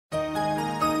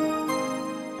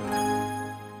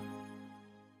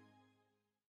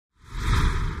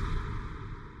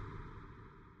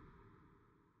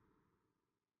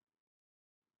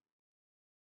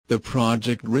The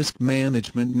project risk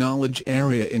management knowledge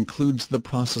area includes the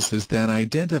processes that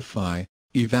identify,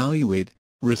 evaluate,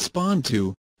 respond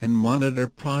to, and monitor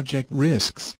project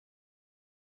risks.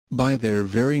 By their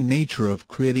very nature of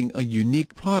creating a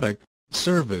unique product,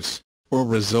 service, or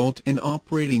result and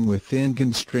operating within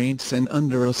constraints and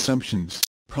under assumptions,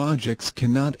 projects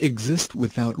cannot exist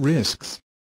without risks.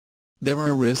 There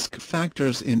are risk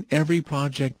factors in every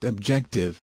project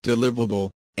objective, deliverable,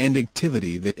 and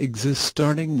activity that exists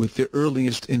starting with the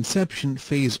earliest inception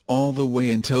phase all the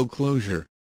way until closure.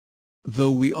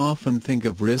 Though we often think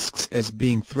of risks as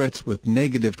being threats with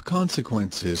negative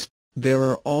consequences, there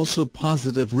are also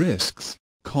positive risks,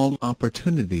 called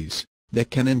opportunities, that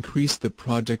can increase the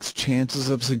project's chances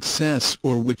of success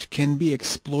or which can be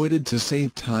exploited to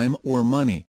save time or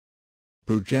money.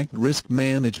 Project risk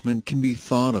management can be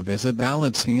thought of as a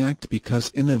balancing act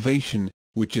because innovation,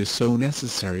 which is so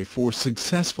necessary for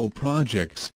successful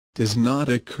projects, does not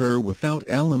occur without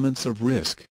elements of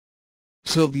risk.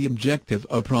 So the objective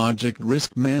of project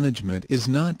risk management is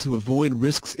not to avoid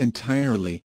risks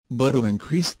entirely, but to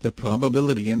increase the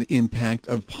probability and impact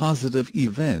of positive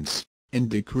events, and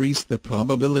decrease the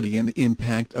probability and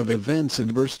impact of events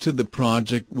adverse to the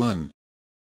project run.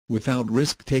 Without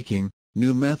risk-taking,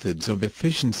 new methods of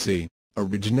efficiency,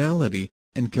 originality,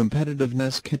 and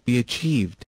competitiveness can be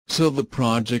achieved, so the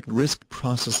project risk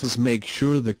processes make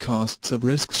sure the costs of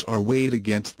risks are weighed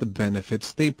against the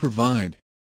benefits they provide.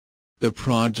 The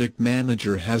project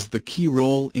manager has the key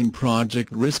role in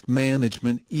project risk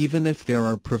management even if there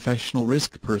are professional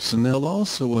risk personnel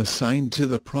also assigned to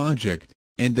the project,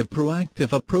 and a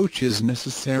proactive approach is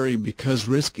necessary because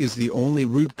risk is the only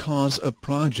root cause of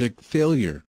project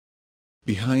failure.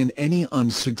 Behind any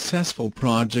unsuccessful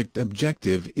project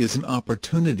objective is an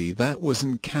opportunity that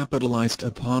wasn't capitalized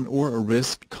upon or a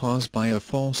risk caused by a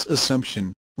false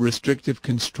assumption, restrictive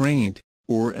constraint,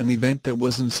 or an event that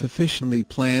wasn't sufficiently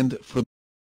planned for.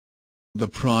 The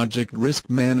project risk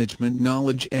management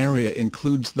knowledge area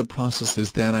includes the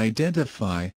processes that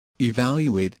identify,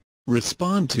 evaluate,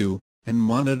 respond to, and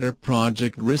monitor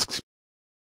project risks.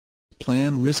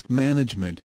 Plan risk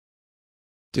management.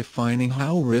 Defining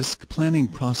how risk planning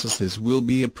processes will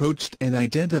be approached and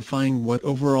identifying what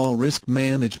overall risk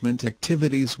management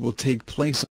activities will take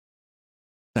place.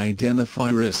 Identify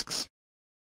risks.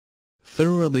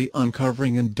 Thoroughly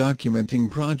uncovering and documenting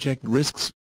project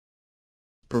risks.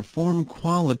 Perform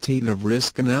qualitative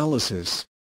risk analysis.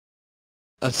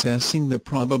 Assessing the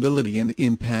probability and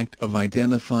impact of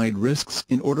identified risks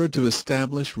in order to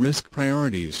establish risk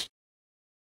priorities.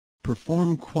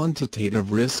 Perform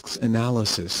quantitative risks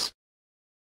analysis.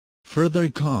 Further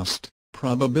cost,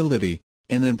 probability,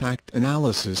 and impact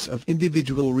analysis of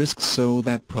individual risks so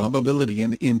that probability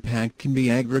and impact can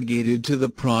be aggregated to the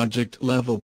project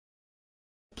level.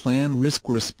 Plan risk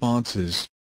responses.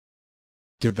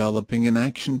 Developing an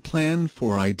action plan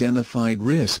for identified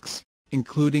risks,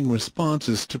 including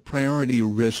responses to priority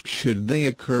risks should they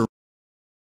occur.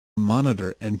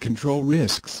 Monitor and control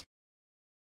risks.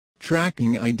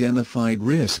 Tracking identified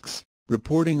risks,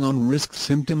 reporting on risk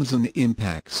symptoms and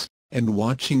impacts, and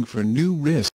watching for new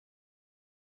risks.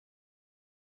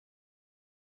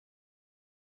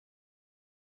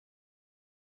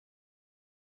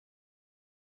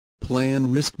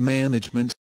 Plan risk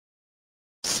management.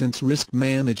 Since risk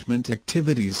management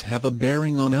activities have a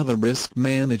bearing on other risk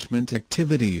management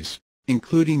activities,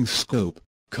 including scope,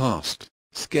 cost,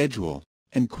 schedule,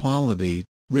 and quality,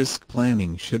 risk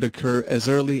planning should occur as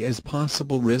early as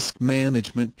possible. Risk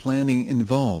management planning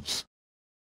involves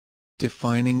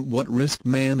defining what risk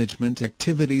management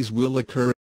activities will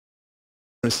occur,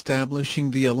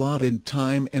 establishing the allotted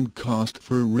time and cost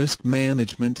for risk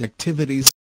management activities,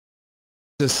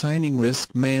 assigning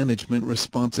risk management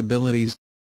responsibilities,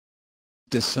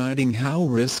 deciding how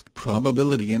risk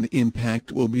probability and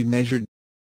impact will be measured,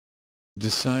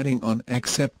 deciding on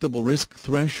acceptable risk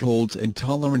thresholds and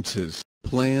tolerances.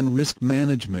 Plan risk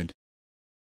management.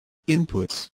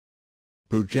 Inputs.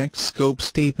 Project scope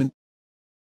statement.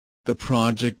 The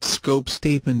project scope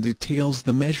statement details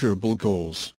the measurable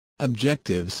goals,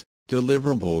 objectives,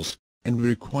 deliverables, and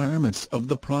requirements of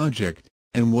the project,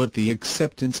 and what the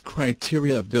acceptance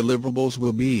criteria of deliverables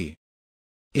will be.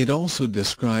 It also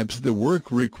describes the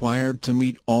work required to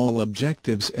meet all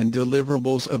objectives and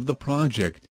deliverables of the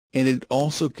project, and it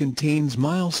also contains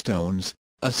milestones,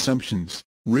 assumptions,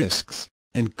 risks,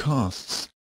 and costs.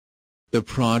 The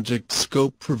project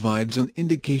scope provides an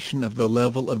indication of the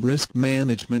level of risk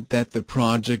management that the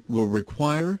project will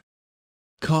require.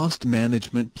 Cost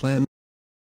management plan.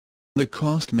 The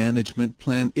cost management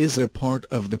plan is a part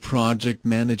of the project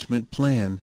management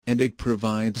plan, and it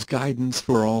provides guidance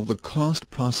for all the cost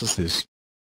processes.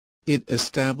 It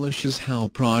establishes how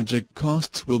project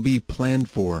costs will be planned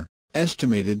for,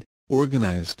 estimated,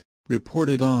 organized,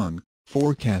 reported on,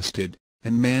 forecasted,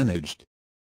 and managed.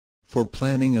 For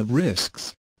planning of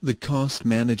risks, the Cost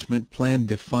Management Plan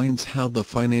defines how the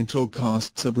financial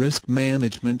costs of risk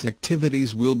management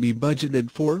activities will be budgeted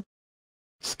for.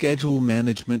 Schedule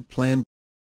Management Plan.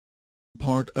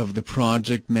 Part of the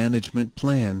Project Management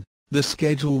Plan, the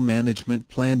Schedule Management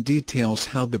Plan details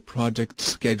how the project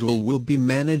schedule will be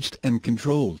managed and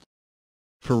controlled.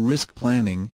 For risk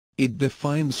planning, it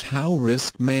defines how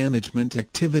risk management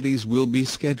activities will be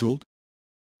scheduled.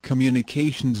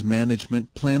 Communications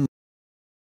Management Plan.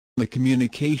 The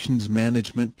Communications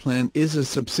Management Plan is a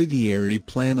subsidiary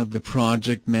plan of the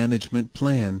Project Management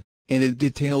Plan, and it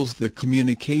details the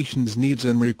communications needs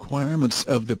and requirements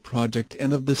of the project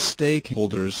and of the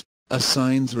stakeholders,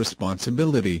 assigns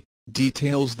responsibility,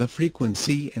 details the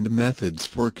frequency and methods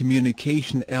for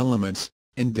communication elements,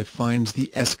 and defines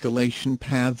the escalation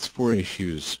paths for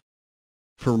issues.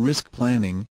 For risk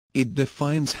planning, it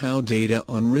defines how data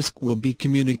on risk will be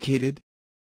communicated.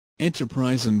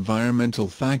 Enterprise environmental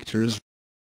factors.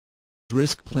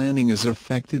 Risk planning is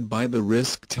affected by the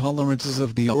risk tolerances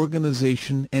of the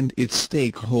organization and its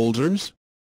stakeholders.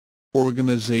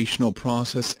 Organizational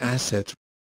process assets.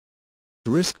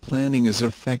 Risk planning is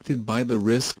affected by the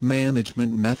risk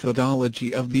management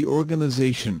methodology of the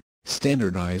organization,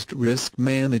 standardized risk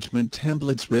management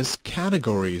templates, risk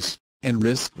categories, and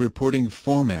risk reporting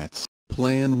formats.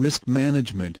 Plan risk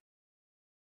management.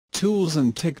 Tools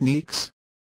and techniques.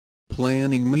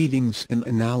 Planning meetings and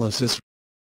analysis.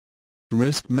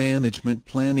 Risk management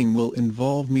planning will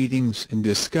involve meetings and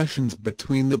discussions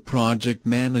between the project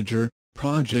manager,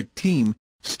 project team,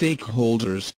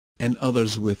 stakeholders, and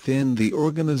others within the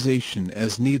organization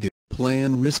as needed.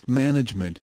 Plan risk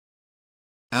management.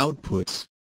 Outputs.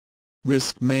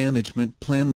 Risk management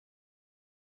plan.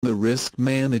 The risk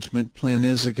management plan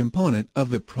is a component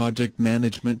of the project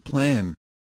management plan.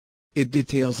 It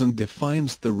details and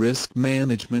defines the risk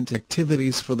management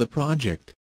activities for the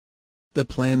project. The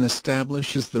plan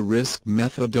establishes the risk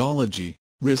methodology,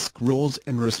 risk roles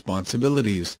and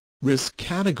responsibilities, risk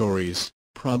categories,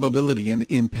 probability and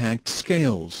impact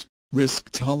scales,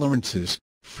 risk tolerances,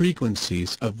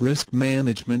 frequencies of risk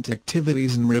management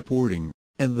activities and reporting,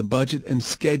 and the budget and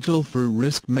schedule for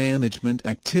risk management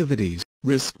activities.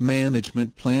 Risk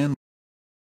management plan.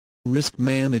 Risk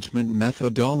management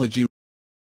methodology.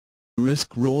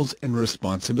 Risk roles and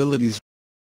responsibilities.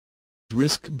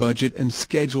 Risk budget and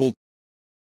schedule.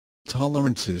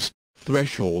 Tolerances,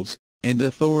 thresholds, and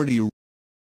authority.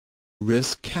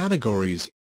 Risk categories.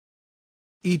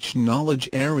 Each knowledge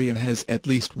area has at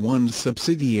least one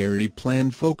subsidiary plan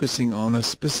focusing on a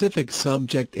specific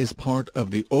subject as part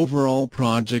of the overall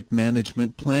project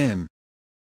management plan.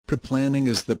 Pre-planning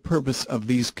is the purpose of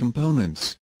these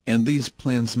components, and these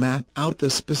plans map out the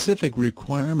specific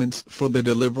requirements for the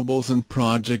deliverables and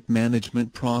project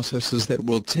management processes that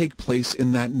will take place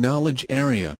in that knowledge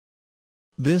area.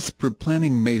 This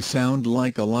pre-planning may sound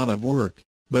like a lot of work,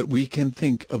 but we can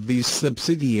think of these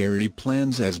subsidiary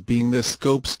plans as being the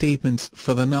scope statements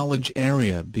for the knowledge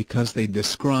area because they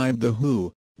describe the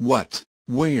who, what,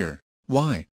 where,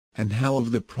 why, and how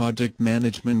of the project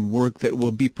management work that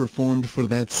will be performed for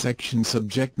that section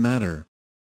subject matter.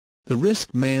 The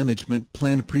Risk Management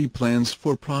Plan pre-plans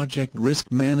for project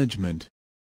risk management.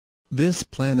 This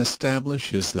plan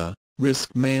establishes the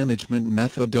risk management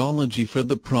methodology for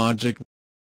the project.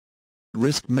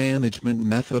 Risk management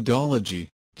methodology,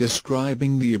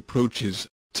 describing the approaches,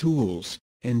 tools,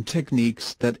 and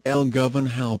techniques that govern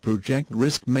how project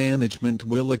risk management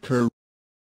will occur.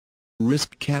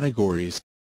 Risk categories.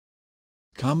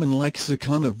 Common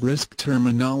lexicon of risk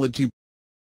terminology.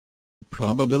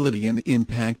 Probability and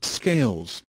impact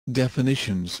scales,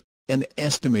 definitions, and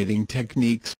estimating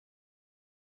techniques.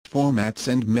 Formats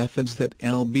and methods that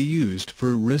be used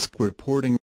for risk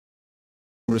reporting.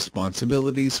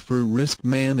 Responsibilities for risk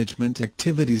management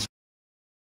activities.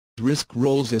 Risk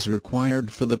roles as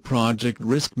required for the project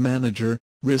risk manager,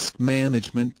 risk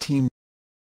management team.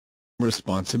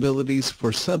 Responsibilities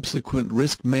for subsequent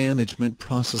risk management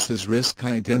processes. Risk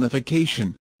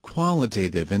identification,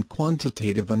 qualitative and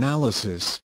quantitative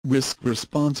analysis, risk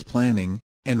response planning,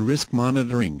 and risk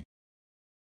monitoring.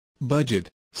 Budget,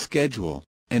 schedule,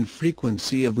 and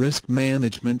frequency of risk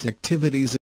management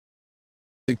activities.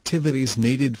 Activities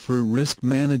needed for risk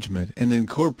management and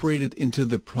incorporated into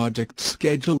the project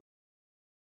schedule.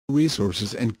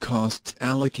 Resources and costs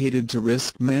allocated to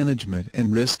risk management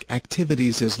and risk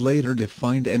activities as later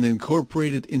defined and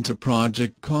incorporated into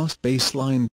project cost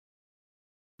baseline.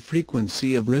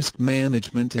 frequency of risk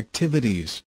management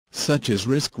activities, such as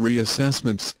risk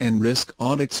reassessments and risk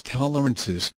audits,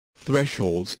 tolerances,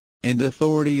 thresholds, and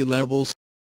authority levels.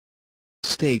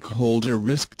 Stakeholder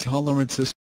risk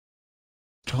tolerances,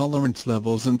 tolerance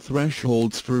levels and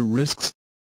thresholds for risks,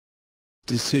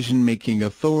 decision-making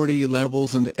authority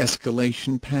levels and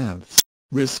escalation paths.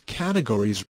 Risk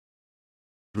categories.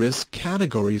 Risk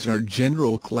categories are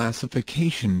general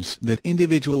classifications that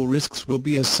individual risks will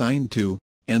be assigned to,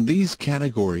 and these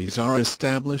categories are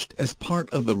established as part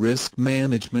of the risk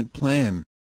management plan.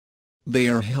 They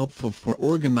are helpful for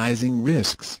organizing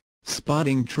risks,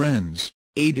 spotting trends,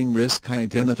 aiding risk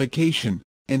identification,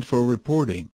 and for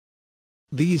reporting.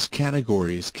 These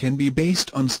categories can be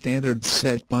based on standards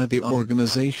set by the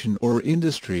organization or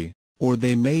industry, or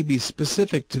they may be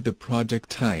specific to the project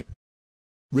type.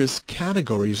 Risk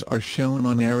categories are shown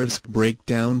on a risk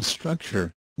breakdown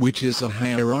structure, which is a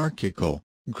hierarchical,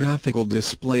 graphical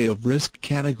display of risk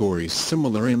categories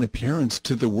similar in appearance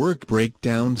to the work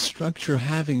breakdown structure,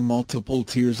 having multiple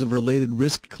tiers of related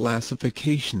risk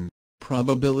classification,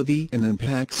 probability and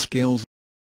impact scales.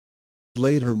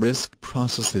 Later risk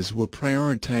processes will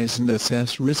prioritize and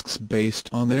assess risks based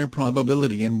on their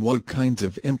probability and what kinds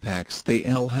of impacts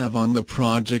they'll have on the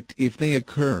project if they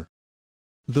occur.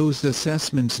 Those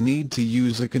assessments need to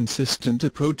use a consistent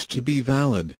approach to be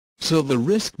valid, so the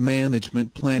risk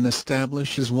management plan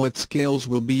establishes what scales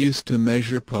will be used to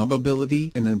measure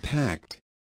probability and impact.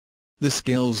 The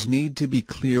scales need to be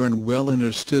clear and well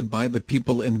understood by the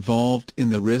people involved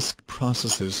in the risk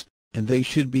processes, and they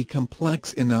should be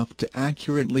complex enough to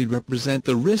accurately represent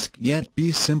the risk yet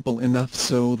be simple enough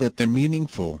so that they're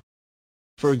meaningful.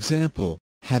 For example,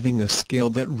 having a scale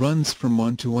that runs from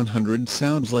 1 to 100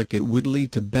 sounds like it would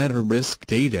lead to better risk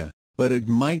data, but it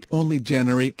might only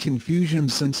generate confusion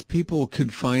since people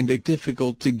could find it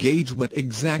difficult to gauge what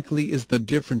exactly is the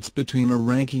difference between a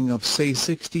ranking of say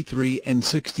 63 and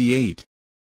 68.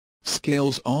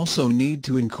 Scales also need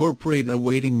to incorporate a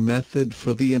weighting method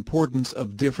for the importance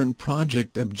of different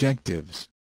project objectives.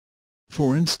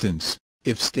 For instance,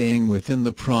 if staying within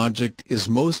the project is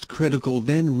most critical,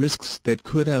 then risks that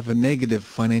could have a negative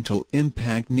financial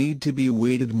impact need to be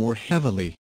weighted more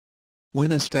heavily.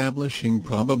 When establishing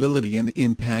probability and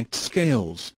impact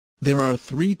scales, there are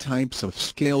 3 types of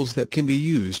scales that can be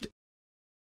used.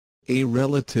 A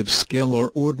relative scale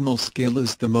or ordinal scale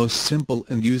is the most simple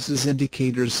and uses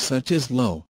indicators such as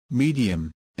low,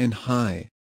 medium, and high.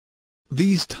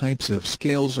 These types of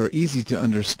scales are easy to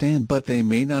understand, but they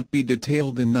may not be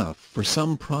detailed enough for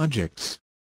some projects.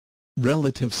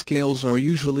 Relative scales are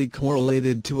usually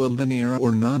correlated to a linear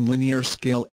or nonlinear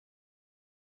scale.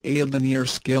 A linear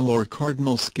scale or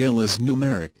cardinal scale is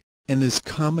numeric, and is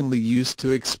commonly used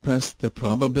to express the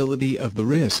probability of the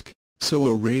risk, so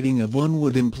a rating of 1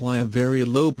 would imply a very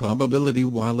low probability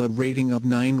while a rating of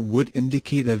 9 would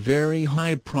indicate a very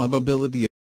high probability.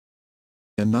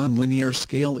 A nonlinear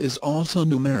scale is also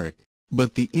numeric,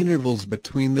 but the intervals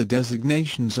between the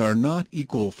designations are not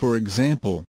equal. For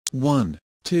example, 1,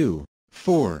 2,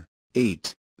 4,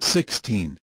 8,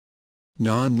 16.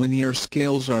 Nonlinear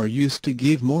scales are used to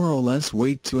give more or less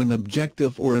weight to an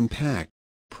objective or impact,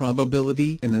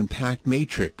 probability and impact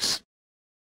matrix.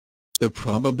 The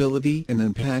probability and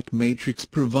impact matrix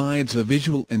provides a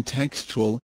visual and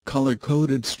textual,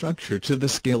 color-coded structure to the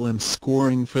scale and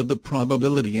scoring for the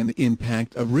probability and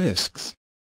impact of risks.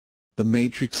 The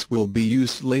matrix will be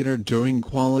used later during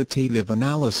qualitative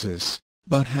analysis,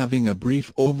 but having a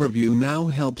brief overview now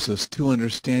helps us to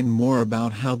understand more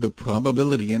about how the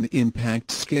probability and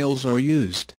impact scales are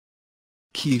used.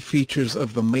 Key features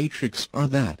of the matrix are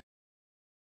that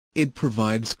it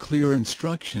provides clear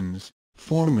instructions,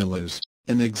 formulas,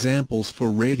 and examples for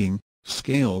rating,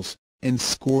 scales, and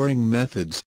scoring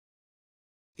methods.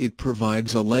 It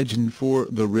provides a legend for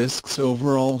the risk's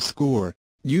overall score,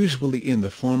 usually in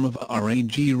the form of a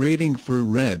RAG rating for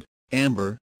red,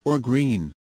 amber, or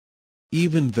green.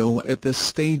 Even though at this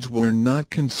stage we're not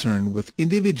concerned with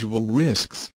individual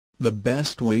risks, the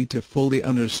best way to fully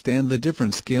understand the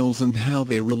different scales and how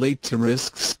they relate to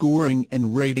risk scoring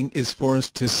and rating is for us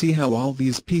to see how all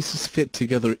these pieces fit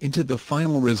together into the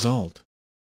final result.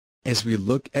 As we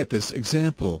look at this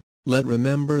example, let's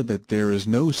remember that there is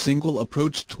no single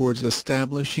approach towards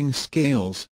establishing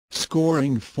scales,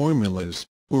 scoring formulas,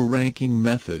 or ranking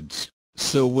methods,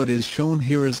 so what is shown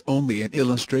here is only an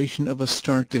illustration of a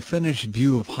start-to-finish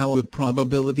view of how a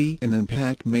probability and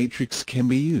impact matrix can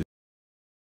be used.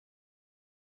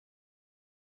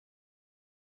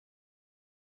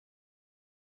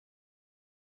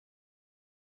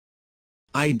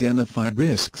 Identify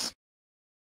risks.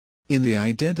 In the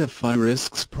Identify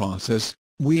Risks process,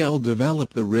 We'll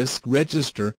develop the risk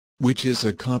register, which is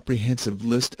a comprehensive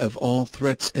list of all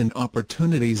threats and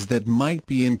opportunities that might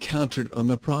be encountered on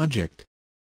the project.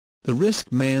 The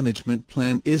risk management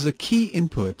plan is a key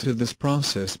input to this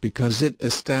process because it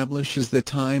establishes the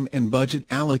time and budget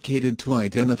allocated to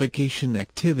identification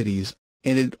activities,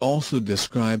 and it also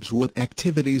describes what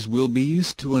activities will be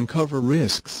used to uncover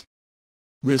risks.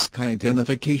 Risk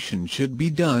identification should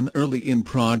be done early in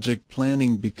project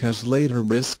planning because later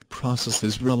risk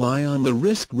processes rely on the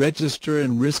risk register,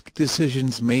 and risk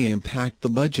decisions may impact the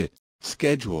budget,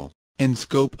 schedule, and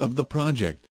scope of the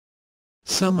project.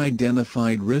 Some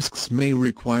identified risks may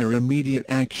require immediate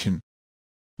action.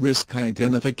 Risk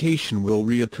identification will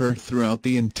reoccur throughout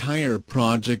the entire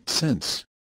project since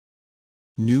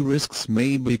new risks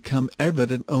may become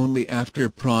evident only after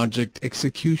project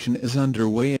execution is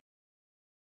underway.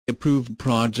 Approved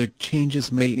project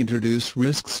changes may introduce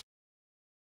risks.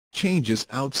 Changes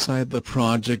outside the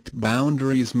project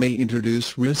boundaries may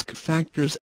introduce risk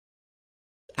factors.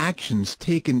 Actions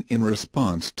taken in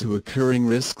response to occurring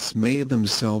risks may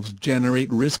themselves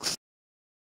generate risks.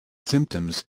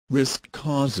 Symptoms, risk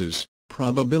causes,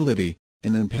 probability,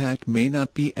 and impact may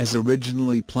not be as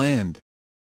originally planned.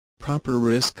 Proper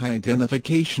risk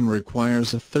identification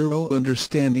requires a thorough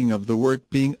understanding of the work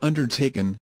being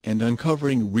undertaken, and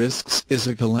uncovering risks is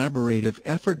a collaborative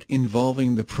effort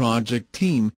involving the project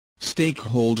team,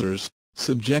 stakeholders,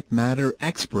 subject matter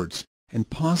experts, and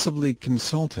possibly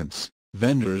consultants,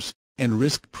 vendors, and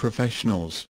risk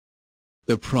professionals.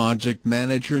 The project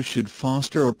manager should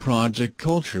foster a project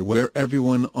culture where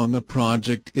everyone on the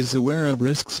project is aware of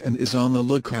risks and is on the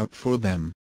lookout for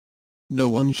them. No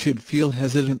one should feel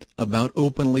hesitant about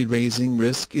openly raising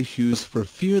risk issues for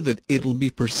fear that it'll be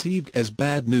perceived as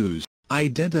bad news.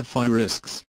 Identify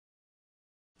risks.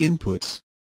 Inputs.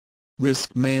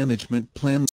 Risk management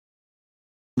plan.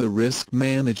 The risk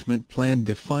management plan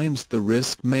defines the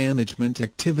risk management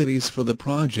activities for the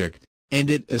project, and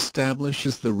it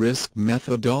establishes the risk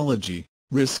methodology,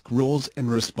 risk roles and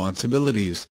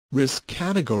responsibilities, risk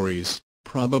categories,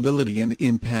 probability and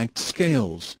impact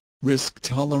scales, risk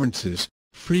tolerances,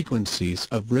 frequencies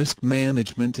of risk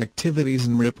management activities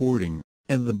and reporting,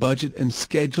 and the budget and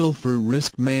schedule for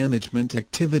risk management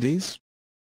activities.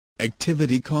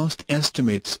 Activity cost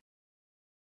estimates.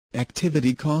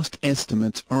 Activity cost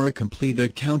estimates are a complete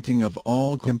accounting of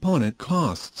all component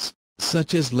costs,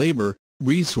 such as labor,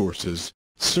 resources,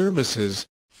 services,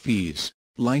 fees,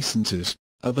 licenses,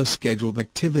 of a scheduled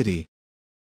activity.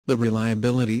 The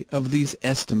reliability of these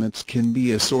estimates can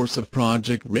be a source of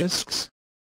project risks.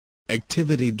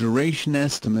 Activity duration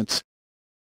estimates.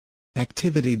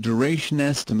 Activity duration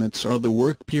estimates are the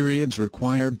work periods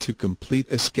required to complete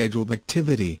a scheduled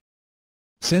activity.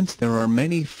 Since there are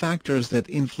many factors that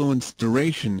influence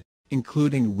duration,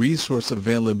 including resource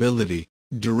availability,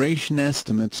 duration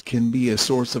estimates can be a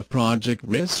source of project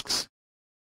risks.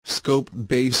 Scope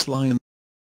baseline.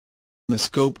 The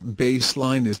scope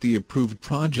baseline is the approved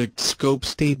project scope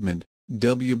statement,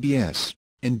 WBS,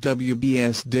 and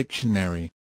WBS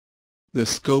dictionary. The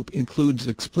scope includes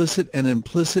explicit and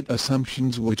implicit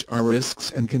assumptions which are risks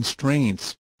and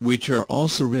constraints, which are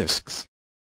also risks.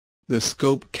 The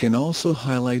scope can also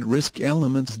highlight risk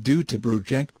elements due to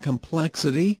project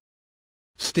complexity.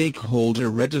 Stakeholder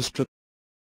register.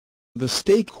 The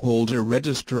stakeholder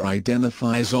register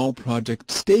identifies all project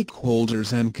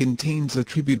stakeholders and contains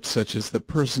attributes such as the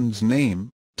person's name,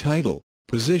 title,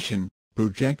 position,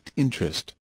 project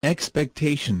interest,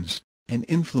 expectations, and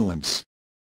influence.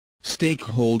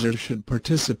 Stakeholders should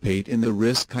participate in the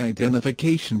risk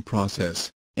identification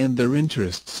process, and their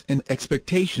interests and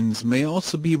expectations may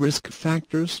also be risk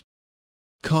factors.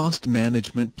 Cost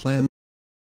management plan.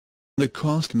 The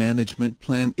cost management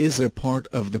plan is a part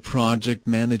of the project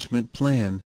management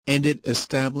plan, and it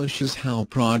establishes how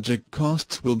project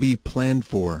costs will be planned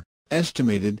for,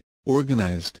 estimated,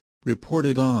 organized,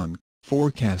 reported on,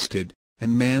 forecasted,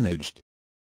 and managed.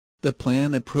 The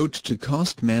plan approach to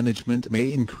cost management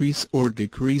may increase or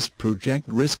decrease project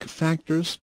risk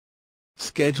factors.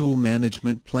 Schedule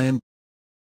management plan.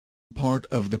 Part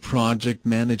of the project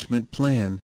management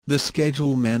plan, the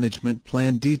schedule management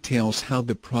plan details how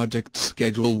the project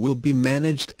schedule will be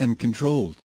managed and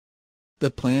controlled. The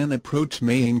plan approach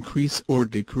may increase or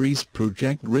decrease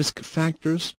project risk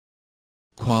factors.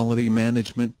 Quality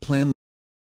management plan.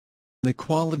 The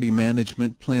quality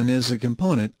management plan is a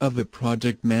component of the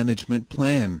project management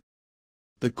plan.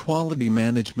 The quality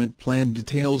management plan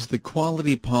details the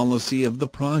quality policy of the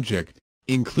project,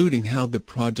 including how the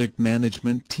project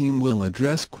management team will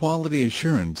address quality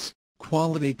assurance,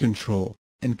 quality control,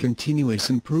 and continuous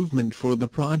improvement for the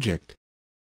project.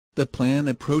 The plan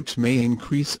approach may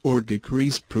increase or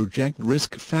decrease project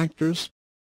risk factors.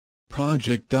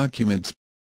 Project documents.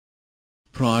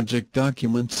 Project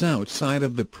documents outside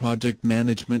of the project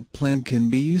management plan can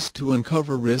be used to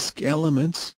uncover risk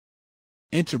elements.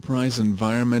 Enterprise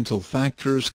environmental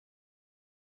factors.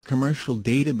 Commercial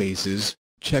databases,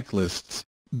 checklists,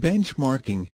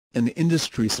 benchmarking, and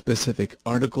industry-specific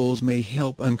articles may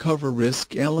help uncover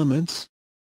risk elements.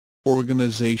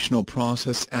 Organizational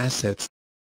process assets.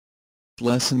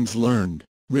 Lessons learned,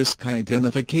 risk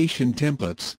identification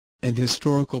templates, and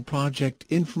historical project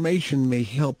information may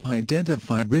help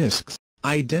identify risks.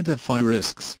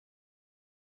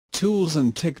 Tools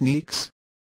and techniques.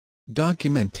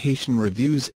 Documentation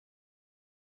reviews.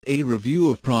 A review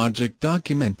of project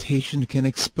documentation can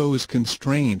expose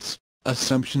constraints,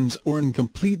 assumptions or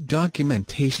incomplete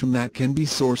documentation that can be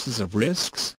sources of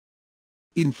risks.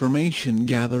 Information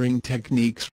gathering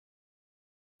techniques.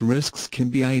 Risks can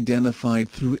be identified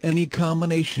through any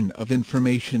combination of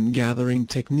information gathering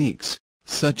techniques,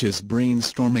 such as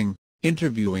brainstorming,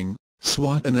 interviewing,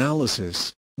 SWOT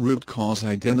analysis, root cause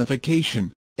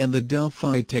identification, and the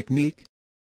Delphi technique.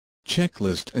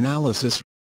 Checklist analysis.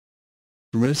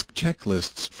 Risk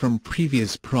checklists from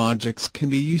previous projects can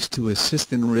be used to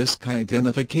assist in risk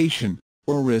identification,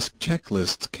 or risk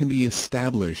checklists can be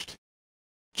established.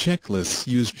 Checklists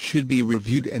used should be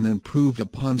reviewed and improved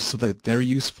upon so that they're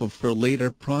useful for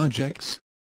later projects.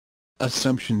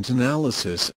 Assumptions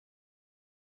analysis.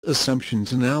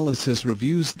 Assumptions analysis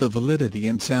reviews the validity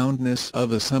and soundness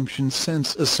of assumptions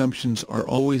since assumptions are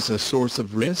always a source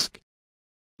of risk.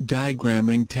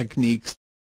 Diagramming techniques.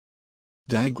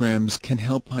 Diagrams can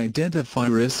help identify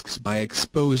risks by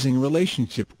exposing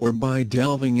relationship or by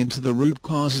delving into the root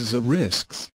causes of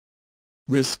risks.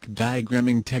 Risk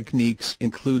diagramming techniques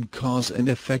include cause and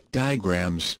effect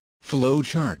diagrams, flow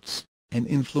charts, and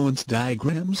influence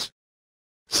diagrams.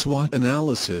 SWOT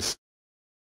analysis.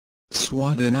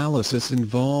 SWOT analysis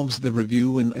involves the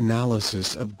review and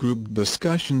analysis of group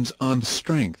discussions on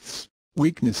strengths,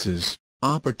 weaknesses,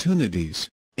 opportunities,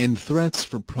 and threats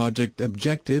for project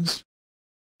objectives.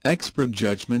 Expert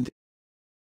judgment.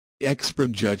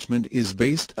 Expert judgment is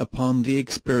based upon the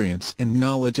experience and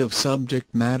knowledge of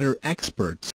subject matter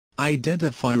experts.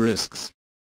 Identify risks.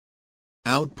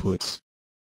 Outputs.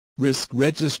 Risk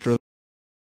register.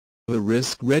 The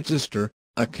risk register,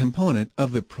 a component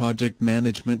of the project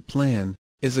management plan,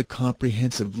 is a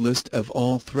comprehensive list of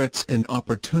all threats and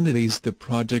opportunities the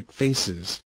project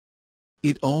faces.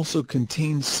 It also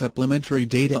contains supplementary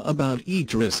data about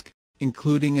each risk,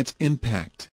 including its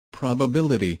impact,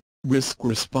 probability, risk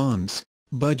response,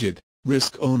 budget,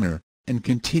 risk owner, and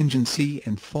contingency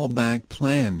and fallback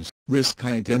plans. Risk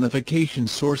identification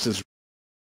sources.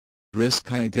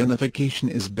 Risk identification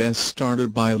is best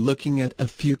started by looking at a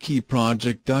few key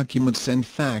project documents and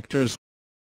factors.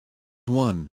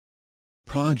 1.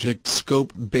 Project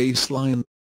Scope Baseline.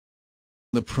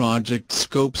 The project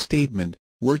scope statement,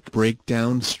 work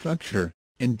breakdown structure,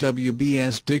 and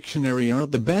WBS dictionary are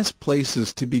the best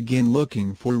places to begin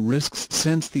looking for risks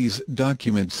since these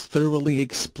documents thoroughly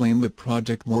explain the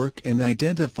project work and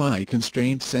identify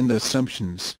constraints and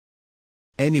assumptions.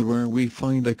 Anywhere we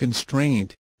find a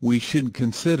constraint, we should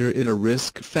consider it a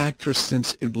risk factor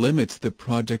since it limits the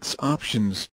project's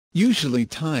options, usually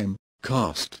time,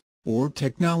 cost, or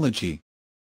technology.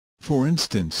 For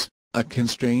instance, a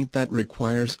constraint that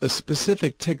requires a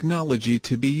specific technology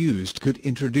to be used could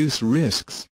introduce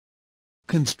risks.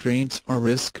 Constraints are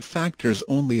risk factors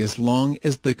only as long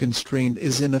as the constraint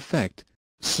is in effect,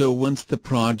 so once the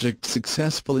project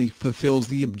successfully fulfills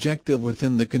the objective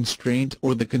within the constraint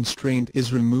or the constraint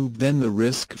is removed, then the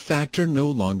risk factor no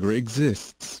longer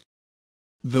exists.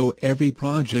 Though every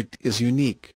project is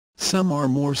unique, some are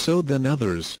more so than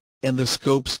others, and the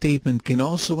scope statement can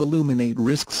also illuminate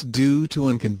risks due to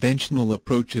unconventional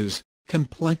approaches,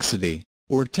 complexity,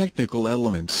 or technical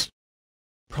elements.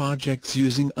 Projects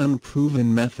using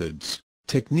unproven methods,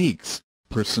 techniques,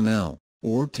 personnel,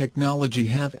 or technology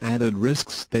have added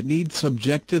risks that need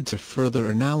subjected to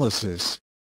further analysis.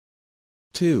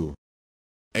 2.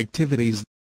 Activities.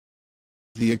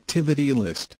 The activity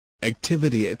list,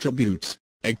 activity attributes,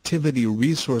 activity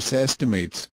resource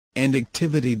estimates, and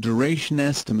activity duration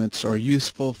estimates are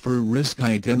useful for risk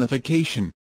identification.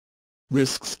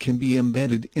 Risks can be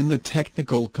embedded in the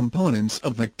technical components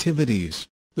of activities,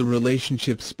 the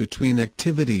relationships between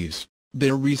activities,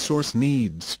 their resource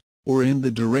needs, or in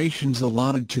the durations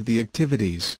allotted to the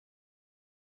activities.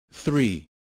 3.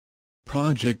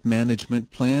 Project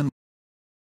Management Plan.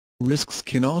 Risks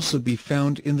can also be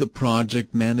found in the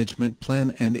project management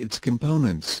plan and its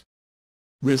components.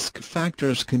 Risk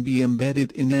factors can be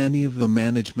embedded in any of the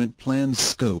management plan's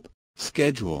scope,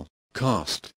 schedule,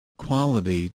 cost,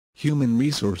 quality, human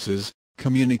resources,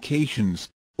 communications,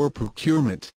 or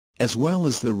procurement, as well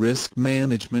as the risk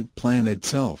management plan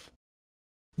itself.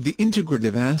 The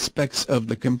integrative aspects of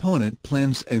the component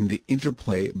plans and the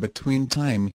interplay between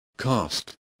time,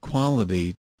 cost,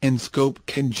 quality, and scope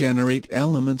can generate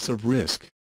elements of risk.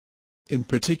 In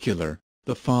particular,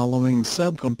 the following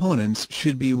subcomponents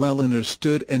should be well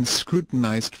understood and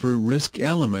scrutinized for risk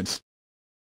elements: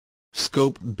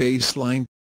 scope baseline,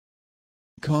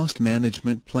 cost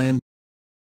management plan,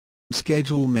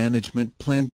 schedule management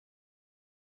plan,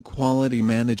 quality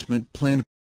management plan,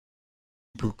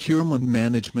 procurement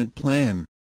management plan.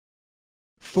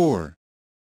 4.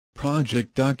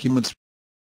 Project documents.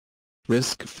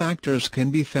 Risk factors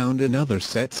can be found in other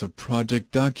sets of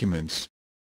project documents.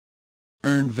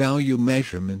 Earned value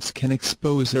measurements can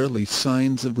expose early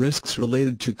signs of risks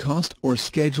related to cost or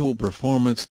schedule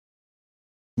performance.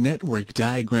 Network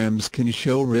diagrams can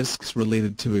show risks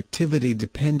related to activity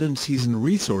dependencies and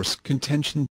resource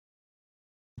contention.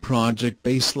 Project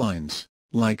baselines,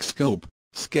 like scope,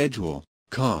 schedule,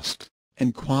 cost,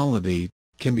 and quality,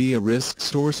 can be a risk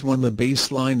source when the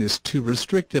baseline is too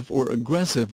restrictive or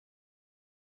aggressive.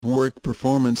 Work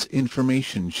performance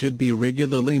information should be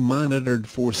regularly monitored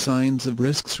for signs of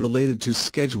risks related to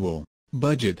schedule,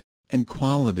 budget, and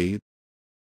quality.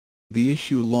 The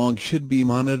issue log should be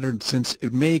monitored since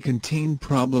it may contain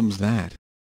problems that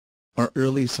are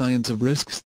early signs of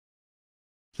risks.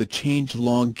 The change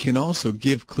log can also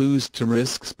give clues to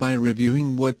risks by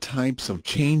reviewing what types of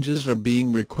changes are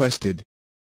being requested.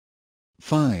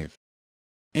 5.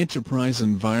 Enterprise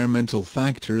environmental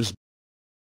factors.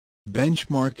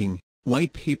 Benchmarking,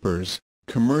 white papers,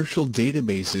 commercial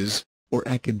databases, or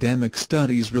academic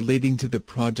studies relating to the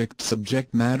project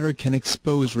subject matter can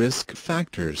expose risk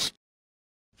factors.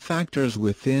 Factors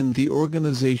within the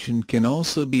organization can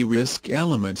also be risk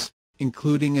elements,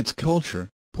 including its culture,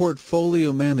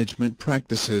 portfolio management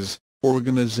practices,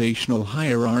 organizational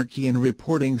hierarchy and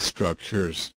reporting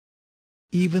structures.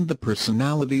 Even the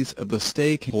personalities of the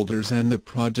stakeholders and the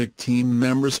project team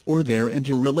members or their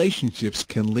interrelationships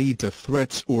can lead to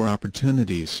threats or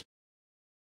opportunities.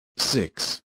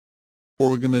 6.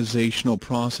 Organizational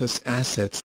process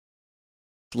assets.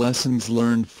 Lessons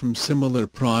learned from similar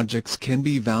projects can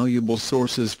be valuable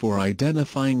sources for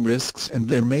identifying risks, and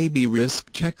there may be risk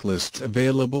checklists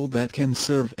available that can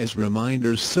serve as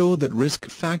reminders so that risk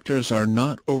factors are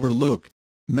not overlooked.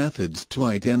 Methods to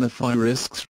identify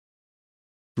risks.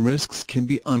 Risks can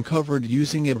be uncovered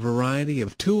using a variety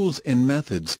of tools and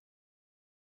methods.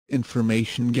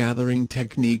 Information gathering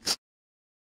techniques,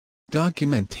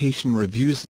 documentation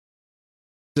reviews,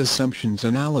 assumptions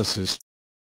analysis,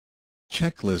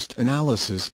 checklist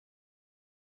analysis,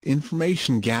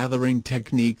 information gathering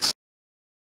techniques,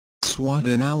 SWOT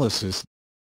analysis,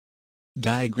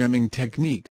 diagramming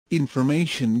technique,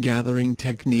 information gathering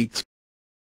techniques,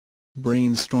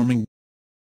 brainstorming.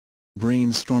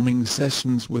 Brainstorming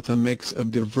sessions with a mix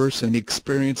of diverse and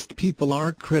experienced people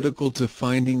are critical to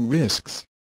finding risks.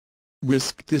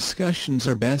 Risk discussions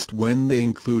are best when they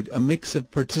include a mix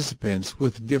of participants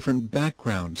with different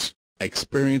backgrounds,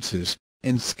 experiences,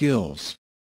 and skills.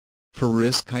 For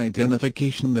risk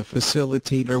identification, the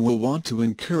facilitator will want to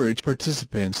encourage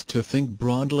participants to think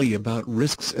broadly about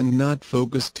risks and not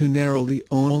focus too narrowly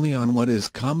only on what is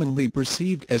commonly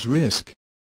perceived as risk.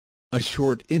 A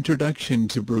short introduction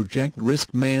to project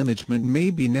risk management may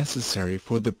be necessary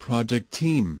for the project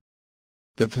team.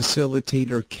 The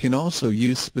facilitator can also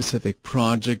use specific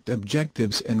project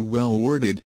objectives and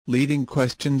well-worded, leading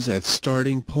questions as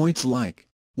starting points like,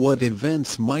 what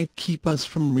events might keep us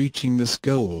from reaching this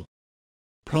goal?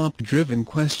 Prompt-driven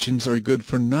questions are good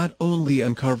for not only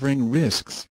uncovering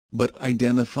risks, but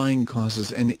identifying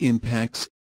causes and impacts.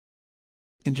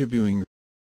 Interviewing.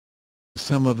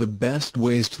 Some of the best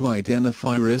ways to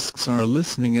identify risks are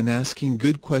listening and asking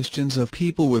good questions of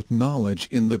people with knowledge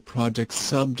in the project's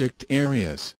subject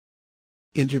areas.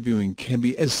 Interviewing can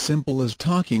be as simple as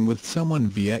talking with someone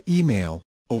via email,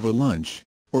 over lunch,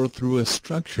 or through a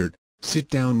structured,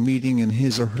 sit-down meeting in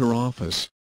his or her office.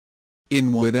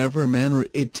 In whatever manner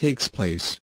it takes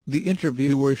place, the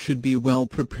interviewer should be well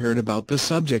prepared about the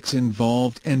subjects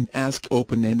involved and ask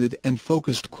open-ended and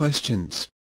focused questions.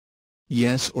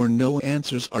 Yes or no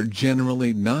answers are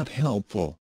generally not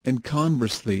helpful, and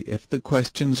conversely, if the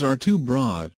questions are too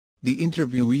broad, the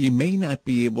interviewee may not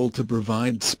be able to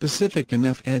provide specific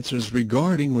enough answers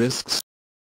regarding risks.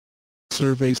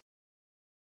 Surveys,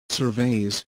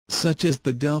 such as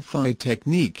the Delphi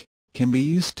technique, can be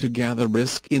used to gather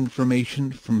risk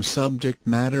information from subject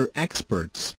matter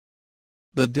experts.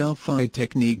 The Delphi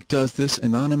technique does this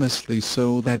anonymously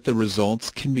so that the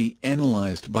results can be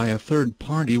analyzed by a third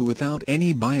party without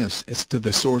any bias as to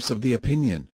the source of the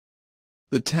opinion.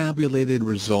 The tabulated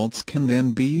results can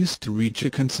then be used to reach a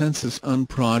consensus on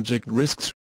project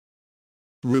risks.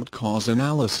 Root cause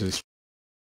analysis.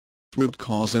 Root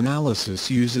cause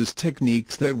analysis uses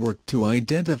techniques that work to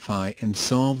identify and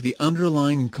solve the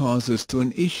underlying causes to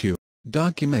an issue.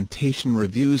 Documentation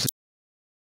reviews.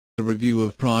 The review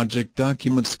of project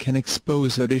documents can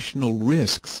expose additional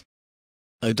risks.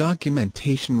 A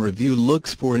documentation review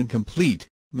looks for incomplete,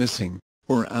 missing,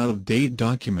 or out-of-date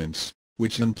documents,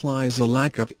 which implies a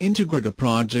lack of integrated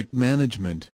project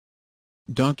management.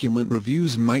 Document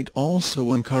reviews might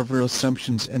also uncover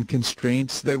assumptions and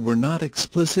constraints that were not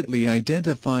explicitly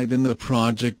identified in the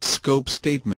project scope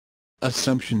statement.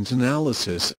 Assumptions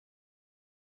analysis.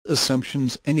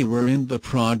 Assumptions anywhere in the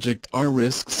project are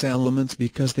risks elements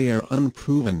because they are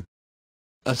unproven.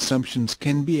 Assumptions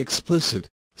can be explicit,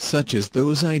 such as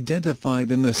those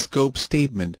identified in the scope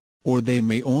statement, or they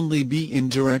may only be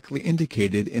indirectly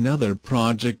indicated in other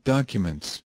project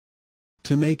documents.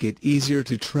 To make it easier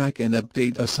to track and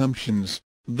update assumptions,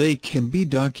 they can be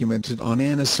documented on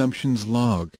an assumptions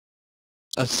log.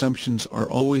 Assumptions are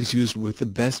always used with the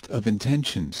best of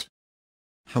intentions.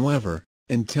 However,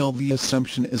 until the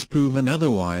assumption is proven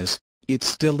otherwise, it's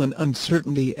still an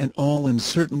uncertainty, and all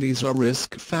uncertainties are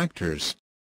risk factors.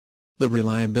 The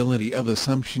reliability of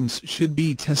assumptions should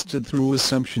be tested through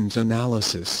assumptions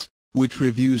analysis, which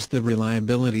reviews the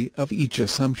reliability of each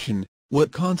assumption,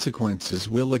 what consequences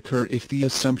will occur if the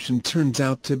assumption turns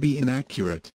out to be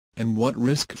inaccurate, and what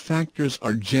risk factors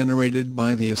are generated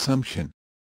by the assumption.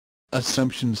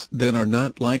 Assumptions that are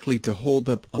not likely to hold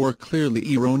up or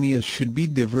clearly erroneous should be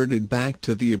diverted back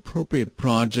to the appropriate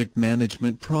project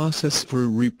management process for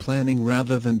replanning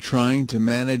rather than trying to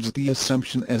manage the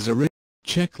assumption as a risk.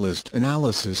 Checklist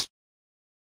analysis.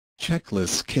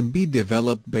 Checklists can be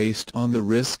developed based on the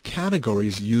risk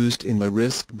categories used in the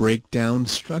risk breakdown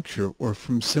structure or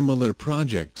from similar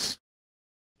projects.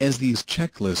 As these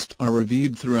checklists are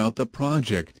reviewed throughout the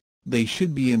project, they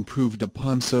should be improved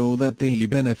upon so that they are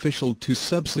beneficial to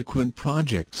subsequent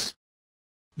projects.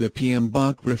 The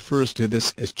PMBOK refers to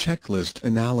this as checklist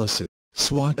analysis.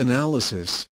 SWOT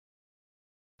analysis.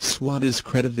 SWOT is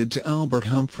credited to Albert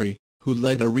Humphrey, who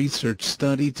led a research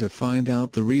study to find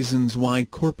out the reasons why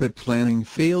corporate planning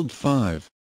failed. 5.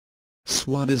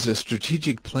 SWOT is a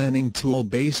strategic planning tool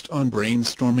based on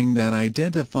brainstorming that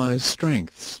identifies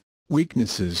strengths,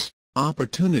 weaknesses,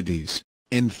 opportunities,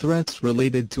 and threats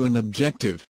related to an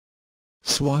objective.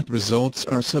 SWOT results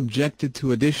are subjected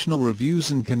to additional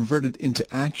reviews and converted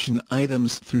into action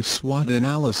items through SWOT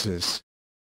analysis.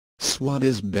 SWOT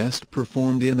is best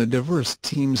performed in a diverse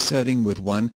team setting with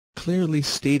one clearly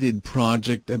stated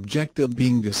project objective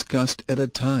being discussed at a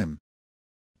time.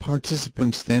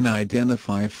 Participants then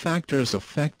identify factors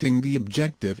affecting the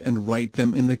objective and write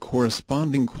them in the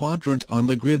corresponding quadrant on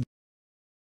the grid.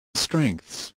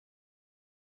 Strengths.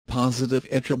 Positive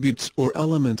attributes or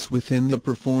elements within the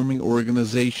performing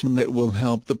organization that will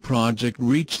help the project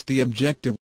reach the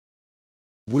objective.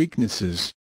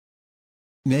 Weaknesses.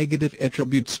 Negative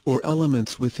attributes or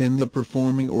elements within the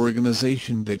performing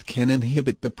organization that can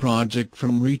inhibit the project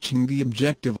from reaching the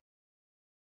objective.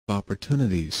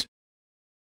 Opportunities.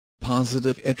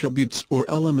 Positive attributes or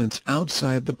elements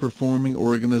outside the performing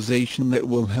organization that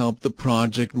will help the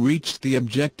project reach the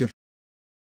objective.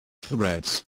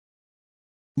 Threats.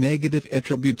 Negative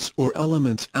attributes or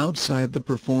elements outside the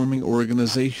performing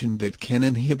organization that can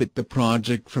inhibit the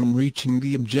project from reaching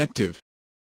the objective.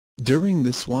 During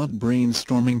the SWOT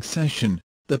brainstorming session,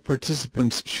 the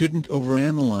participants shouldn't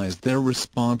overanalyze their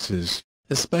responses,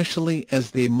 especially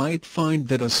as they might find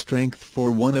that a strength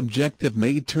for one objective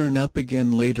may turn up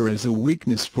again later as a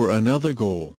weakness for another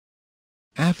goal.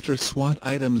 After SWOT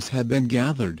items have been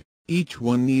gathered, each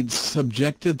one needs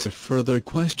subjected to further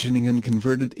questioning and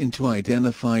converted into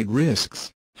identified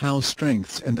risks, how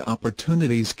strengths and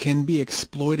opportunities can be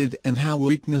exploited and how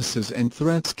weaknesses and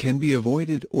threats can be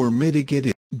avoided or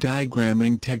mitigated.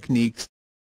 Diagramming techniques.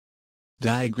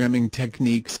 Diagramming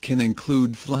techniques can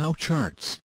include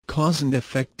flowcharts, cause and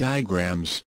effect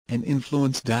diagrams, and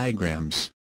influence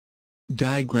diagrams.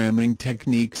 Diagramming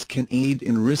techniques can aid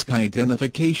in risk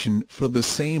identification for the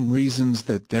same reasons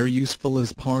that they're useful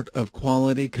as part of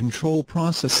quality control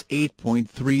process.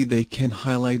 8.3 They can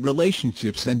highlight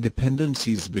relationships and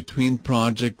dependencies between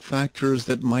project factors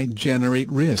that might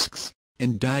generate risks,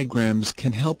 and diagrams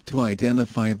can help to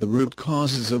identify the root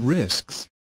causes of risks.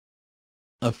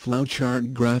 A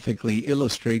flowchart graphically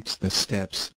illustrates the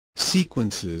steps,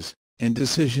 sequences, and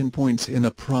decision points in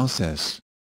a process.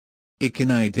 It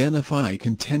can identify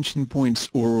contention points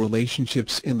or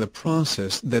relationships in the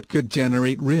process that could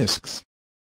generate risks.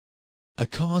 A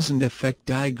cause and effect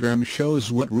diagram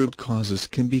shows what root causes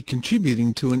can be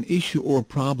contributing to an issue or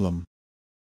problem.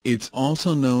 It's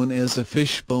also known as a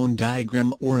fishbone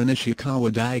diagram or an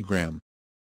Ishikawa diagram.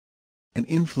 An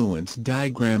influence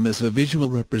diagram is a visual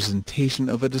representation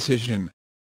of a decision.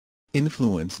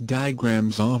 Influence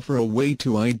diagrams offer a way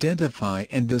to identify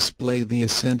and display the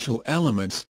essential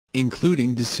elements,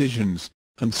 including decisions,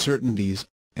 uncertainties,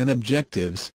 and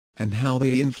objectives, and how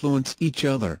they influence each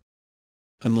other.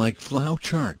 Unlike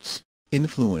flowcharts,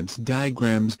 influence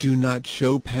diagrams do not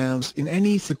show paths in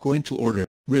any sequential order.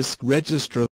 Risk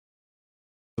register.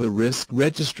 The risk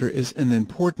register is an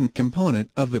important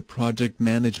component of the project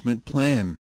management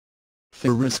plan.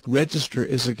 The risk register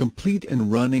is a complete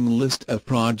and running list of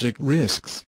project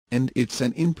risks, and it's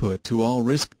an input to all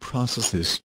risk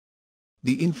processes.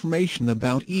 The information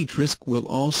about each risk will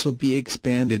also be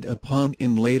expanded upon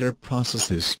in later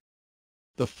processes.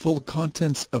 The full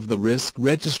contents of the risk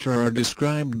register are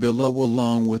described below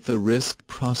along with the risk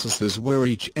processes where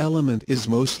each element is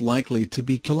most likely to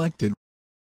be collected.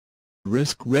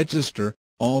 Risk register,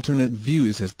 alternate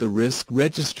views. As the risk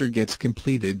register gets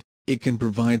completed, it can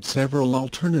provide several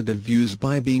alternative views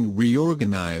by being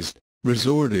reorganized,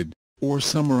 resorted, or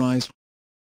summarized.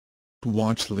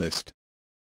 Watch list.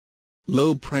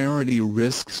 Low-priority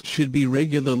risks should be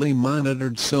regularly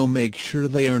monitored, so make sure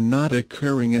they are not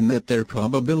occurring and that their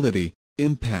probability,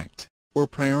 impact, or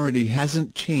priority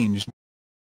hasn't changed.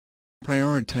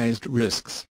 Prioritized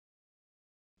risks.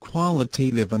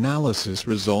 Qualitative analysis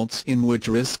results in which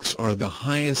risks are the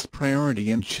highest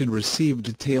priority and should receive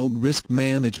detailed risk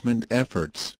management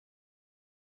efforts.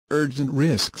 Urgent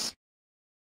risks.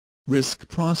 Risk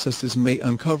processes may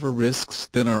uncover risks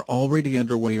that are already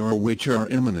underway or which are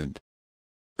imminent.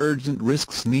 Urgent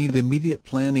risks need immediate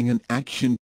planning and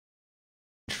action.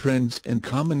 Trends and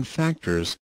common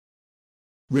factors.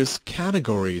 Risk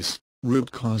categories,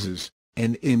 root causes,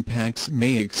 and impacts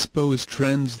may expose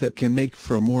trends that can make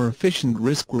for more efficient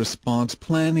risk response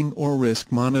planning or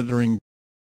risk monitoring.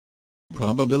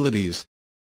 Probabilities.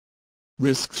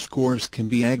 Risk scores can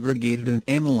be aggregated and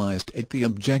analyzed at the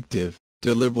objective,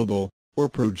 deliverable, or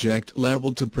project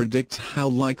level to predict how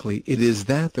likely it is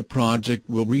that the project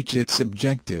will reach its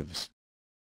objectives.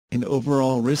 An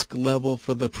overall risk level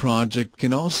for the project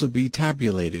can also be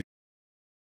tabulated.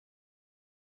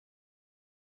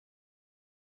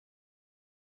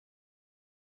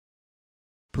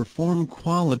 Perform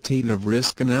qualitative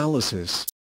risk analysis.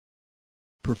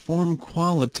 Perform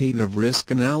qualitative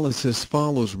risk analysis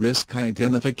follows risk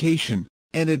identification,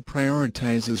 and it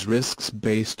prioritizes risks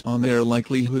based on their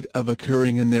likelihood of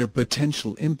occurring and their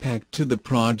potential impact to the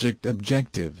project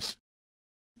objectives.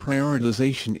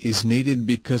 Prioritization is needed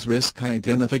because risk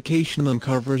identification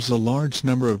uncovers a large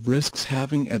number of risks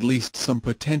having at least some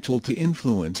potential to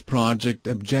influence project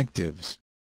objectives.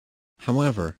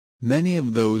 However, many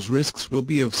of those risks will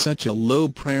be of such a low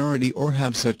priority or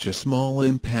have such a small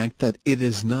impact that it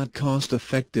is not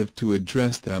cost-effective to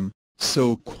address them,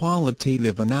 so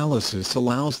qualitative analysis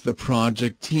allows the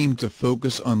project team to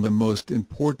focus on the most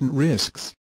important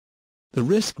risks. The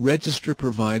risk register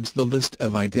provides the list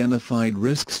of identified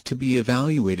risks to be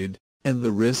evaluated, and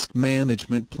the risk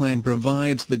management plan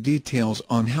provides the details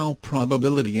on how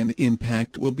probability and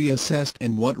impact will be assessed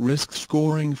and what risk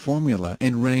scoring formula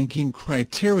and ranking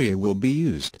criteria will be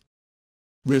used.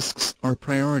 Risks are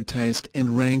prioritized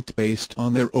and ranked based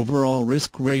on their overall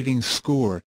risk rating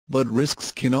score, but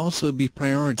risks can also be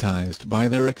prioritized by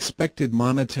their expected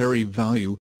monetary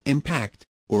value, impact,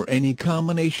 or any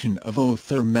combination of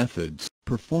both methods.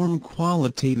 Perform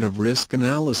qualitative risk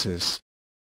analysis.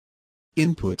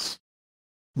 Inputs.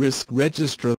 Risk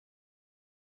register.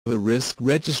 The risk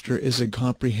register is a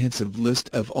comprehensive list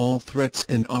of all threats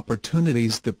and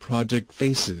opportunities the project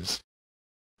faces.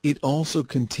 It also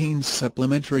contains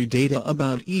supplementary data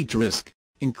about each risk,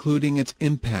 including its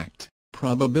impact,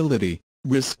 probability,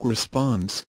 risk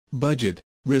response, budget,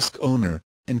 risk owner,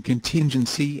 and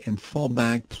contingency and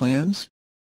fallback plans.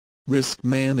 Risk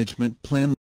management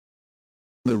plan.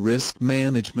 The risk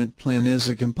management plan is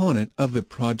a component of the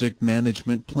project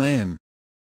management plan.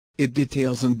 It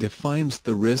details and defines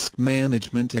the risk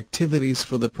management activities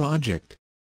for the project.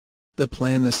 The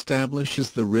plan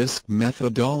establishes the risk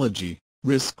methodology,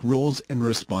 risk roles and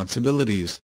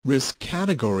responsibilities, risk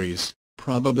categories,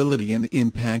 probability and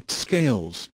impact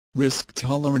scales, risk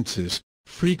tolerances,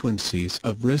 frequencies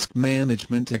of risk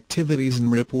management activities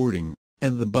and reporting,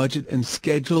 and the budget and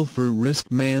schedule for risk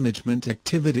management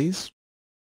activities.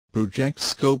 Project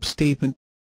Scope Statement.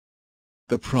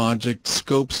 The project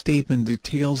scope statement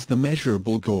details the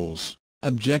measurable goals,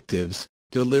 objectives,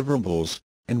 deliverables,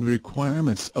 and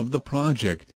requirements of the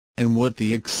project, and what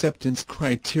the acceptance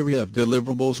criteria of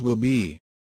deliverables will be.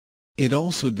 It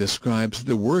also describes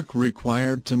the work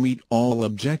required to meet all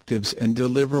objectives and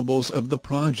deliverables of the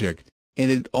project, and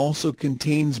it also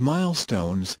contains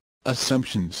milestones,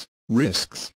 assumptions,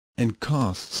 risks, and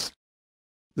costs.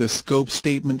 The scope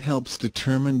statement helps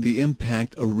determine the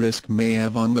impact a risk may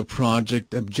have on the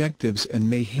project objectives and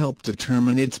may help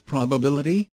determine its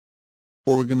probability.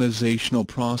 Organizational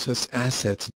process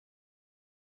assets.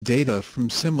 Data from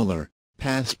similar,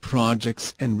 past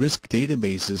projects and risk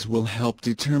databases will help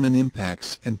determine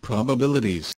impacts and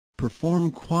probabilities.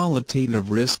 Perform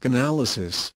qualitative risk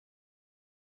analysis.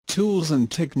 Tools and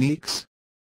techniques.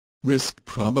 Risk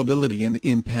probability and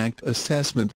impact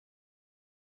assessment.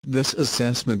 This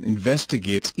assessment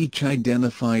investigates each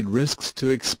identified risks to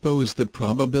expose the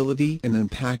probability and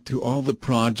impact to all the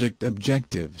project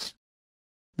objectives.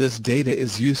 This data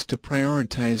is used to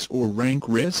prioritize or rank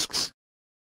risks.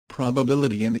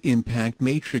 Probability and impact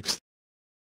matrix.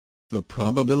 The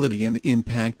probability and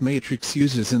impact matrix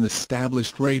uses an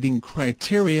established rating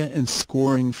criteria and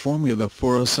scoring formula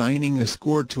for assigning a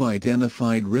score to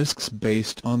identified risks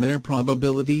based on their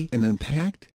probability and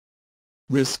impact.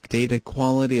 Risk data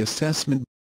quality assessment.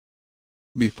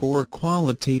 Before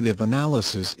qualitative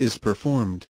analysis is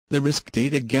performed, the risk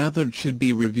data gathered should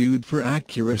be reviewed for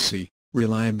accuracy,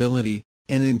 reliability,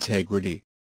 and integrity.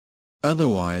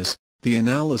 Otherwise, the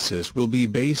analysis will be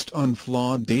based on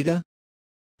flawed data.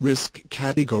 Risk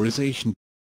categorization.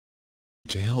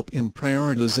 To help in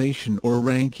prioritization or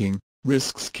ranking,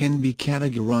 risks can be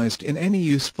categorized in any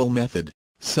useful method,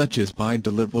 such as by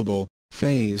deliverable,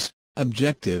 phase,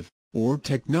 objective, or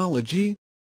technology.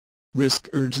 Risk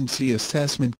urgency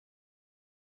assessment.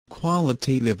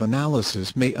 Qualitative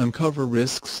analysis may uncover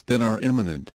risks that are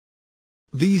imminent.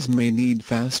 These may need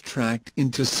fast-tracked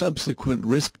into subsequent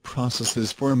risk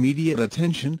processes for immediate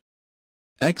attention.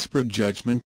 Expert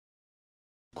judgment.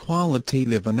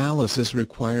 Qualitative analysis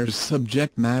requires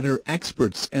subject matter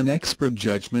experts, and expert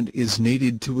judgment is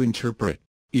needed to interpret,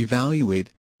 evaluate,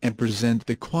 and present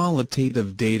the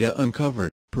qualitative data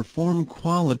uncovered. Perform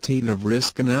qualitative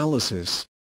risk analysis.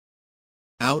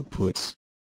 Outputs.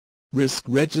 Risk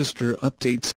register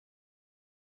updates.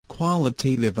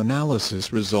 Qualitative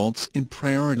analysis results in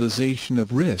prioritization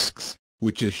of risks,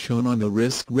 which is shown on the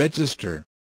risk register.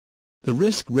 The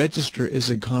risk register is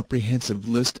a comprehensive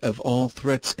list of all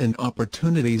threats and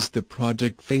opportunities the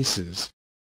project faces.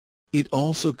 It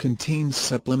also contains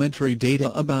supplementary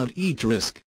data about each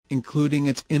risk, including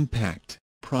its impact,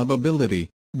 probability,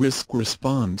 risk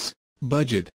response,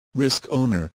 budget, risk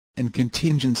owner, and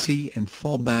contingency and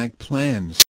fallback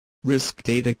plans. Risk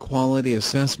data quality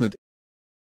assessment.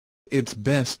 It's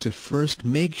best to first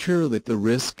make sure that the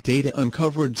risk data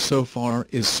uncovered so far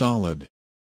is solid.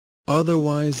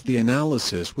 Otherwise, the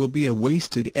analysis will be a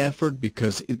wasted effort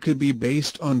because it could be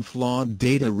based on flawed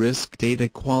data. Risk data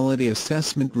quality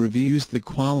assessment reviews the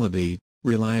quality,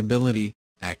 reliability,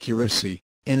 accuracy,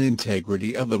 and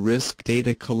integrity of the risk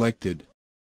data collected.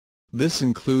 This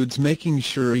includes making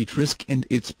sure each risk and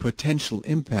its potential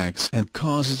impacts and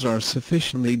causes are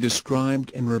sufficiently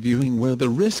described and reviewing where the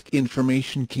risk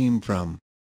information came from.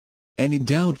 Any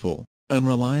doubtful,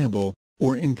 unreliable,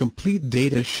 or incomplete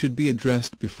data should be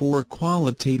addressed before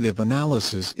qualitative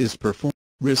analysis is performed.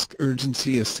 Risk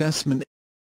urgency assessment.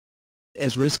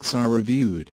 As risks are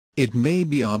reviewed, it may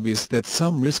be obvious that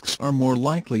some risks are more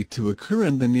likely to occur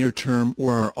in the near term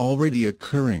or are already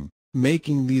occurring,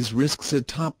 making these risks a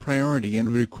top priority and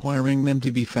requiring them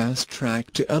to be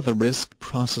fast-tracked to other risk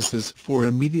processes for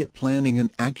immediate planning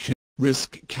and action.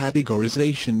 Risk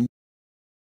categorization.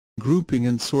 Grouping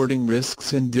and sorting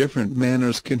risks in different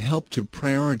manners can help to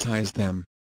prioritize them.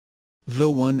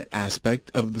 Though one aspect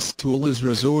of this tool is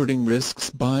resorting risks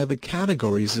by the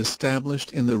categories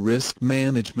established in the risk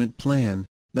management plan,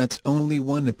 that's only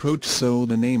one approach, so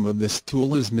the name of this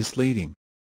tool is misleading.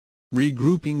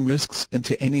 Regrouping risks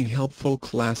into any helpful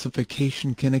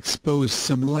classification can expose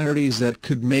similarities that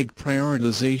could make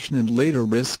prioritization and later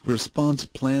risk response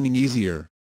planning easier.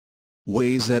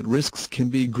 Ways that risks can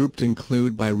be grouped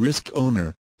include by risk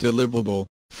owner, deliverable,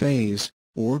 phase,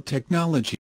 or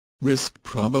technology. Risk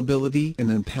probability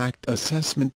and impact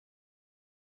assessment.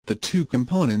 The two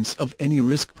components of any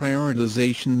risk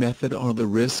prioritization method are the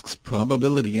risk's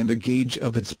probability and a gauge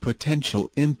of its potential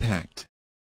impact.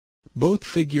 Both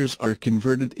figures are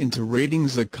converted into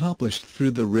ratings accomplished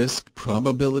through the risk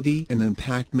probability and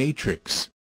impact matrix.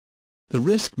 The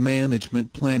risk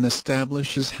management plan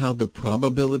establishes how the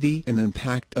probability and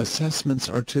impact assessments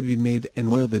are to be made and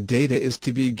where the data is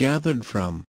to be gathered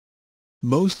from.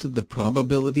 Most of the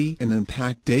probability and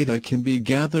impact data can be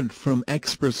gathered from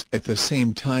experts at the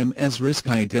same time as risk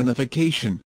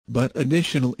identification, but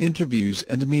additional interviews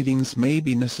and meetings may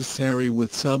be necessary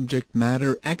with subject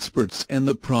matter experts and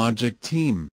the project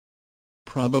team.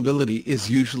 Probability is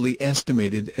usually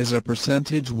estimated as a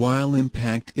percentage while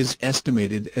impact is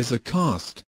estimated as a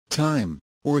cost, time,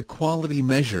 or quality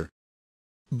measure.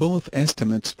 Both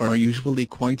estimates are usually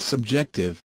quite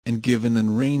subjective, and given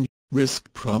in range,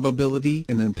 risk probability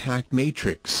and impact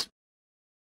matrix.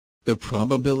 The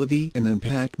probability and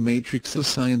impact matrix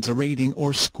assigns a rating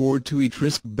or score to each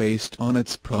risk based on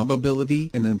its probability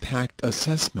and impact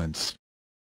assessments.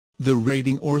 The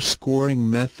rating or scoring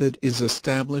method is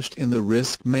established in the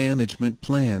risk management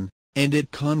plan, and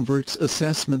it converts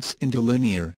assessments into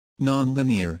linear,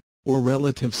 nonlinear, or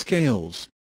relative scales.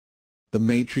 The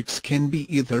matrix can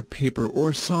be either paper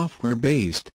or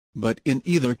software-based, but in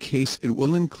either case it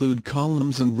will include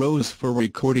columns and rows for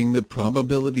recording the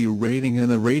probability rating and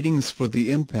the ratings for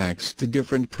the impacts to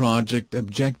different project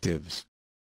objectives.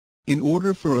 In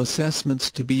order for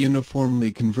assessments to be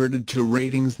uniformly converted to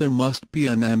ratings, there must be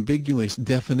unambiguous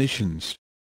definitions.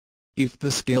 If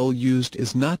the scale used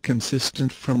is not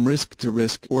consistent from risk to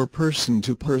risk or person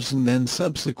to person, then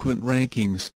subsequent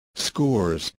rankings,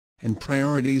 scores, and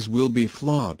priorities will be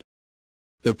flawed.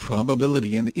 The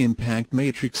probability and impact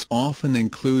matrix often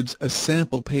includes a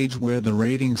sample page where the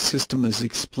rating system is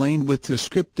explained with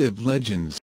descriptive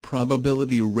legends.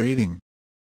 Probability rating.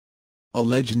 A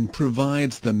legend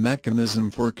provides the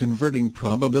mechanism for converting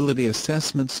probability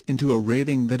assessments into a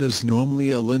rating that is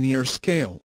normally a linear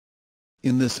scale.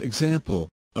 In this example,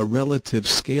 a relative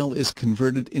scale is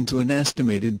converted into an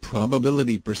estimated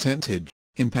probability percentage,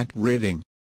 impact rating.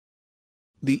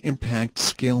 The impact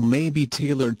scale may be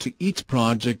tailored to each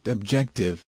project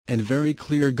objective, and very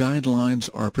clear guidelines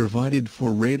are provided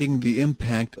for rating the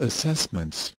impact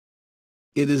assessments.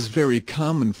 It is very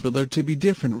common for there to be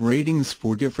different ratings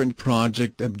for different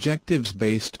project objectives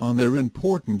based on their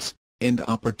importance and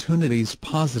opportunities.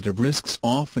 Positive risks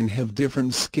often have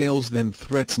different scales than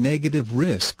threats. Negative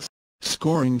risks.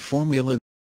 Scoring formula.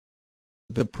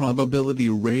 The probability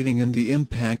rating and the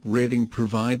impact rating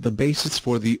provide the basis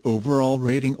for the overall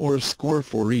rating or score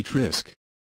for each risk.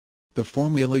 The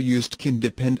formula used can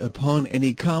depend upon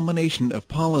any combination of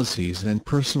policies and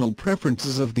personal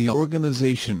preferences of the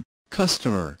organization,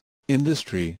 customer,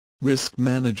 industry, risk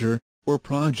manager, or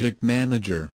project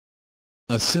manager.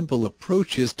 A simple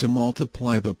approach is to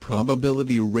multiply the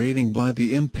probability rating by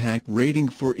the impact rating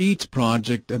for each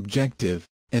project objective,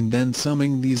 and then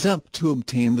summing these up to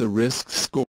obtain the risk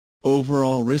score,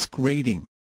 overall risk rating.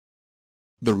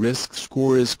 The risk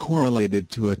score is correlated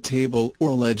to a table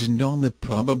or legend on the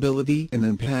probability and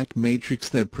impact matrix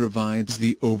that provides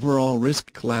the overall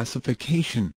risk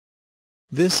classification.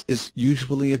 This is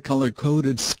usually a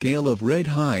color-coded scale of red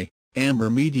high, amber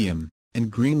medium, and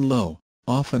green low,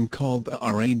 often called the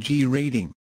RAG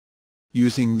rating.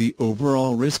 Using the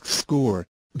overall risk score,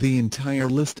 the entire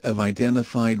list of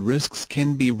identified risks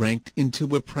can be ranked into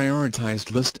a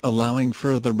prioritized list, allowing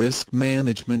further risk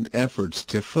management efforts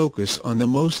to focus on the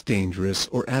most dangerous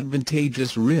or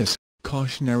advantageous risk.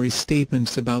 Cautionary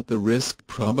statements about the risk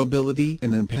probability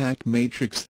and impact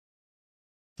matrix.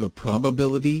 The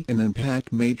probability and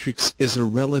impact matrix is a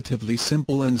relatively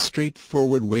simple and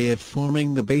straightforward way of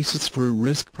forming the basis for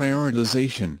risk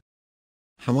prioritization.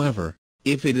 However,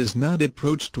 if it is not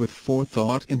approached with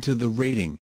forethought into the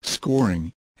rating,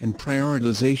 scoring, and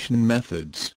prioritization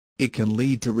methods, it can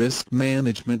lead to risk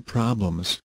management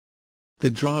problems. The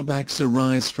drawbacks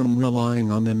arise from relying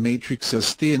on the matrix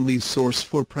as the only source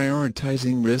for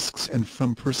prioritizing risks and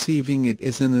from perceiving it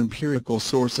as an empirical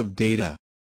source of data.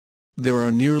 There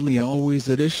are nearly always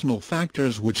additional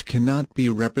factors which cannot be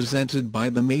represented by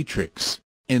the matrix,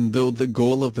 and though the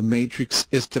goal of the matrix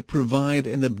is to provide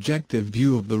an objective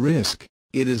view of the risk,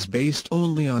 it is based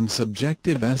only on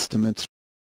subjective estimates.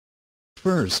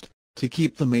 First, to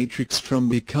keep the matrix from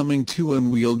becoming too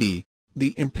unwieldy,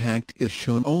 the impact is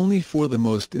shown only for the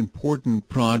most important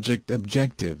project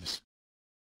objectives.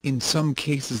 In some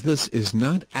cases this is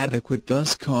not adequate,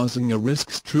 thus causing a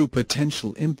risk's true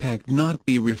potential impact not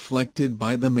be reflected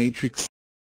by the matrix.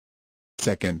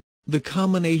 Second, the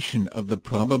combination of the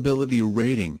probability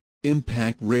rating,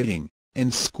 impact rating,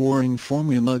 and scoring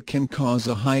formula can cause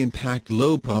a high-impact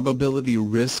low-probability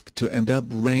risk to end up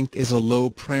ranked as a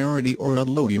low-priority or a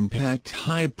low-impact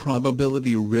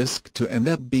high-probability risk to end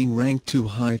up being ranked too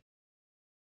high.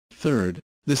 Third,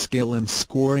 The scale and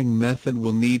scoring method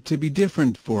will need to be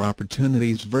different for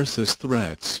opportunities versus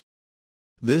threats.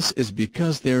 This is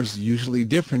because there's usually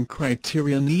different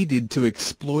criteria needed to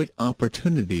exploit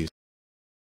opportunities.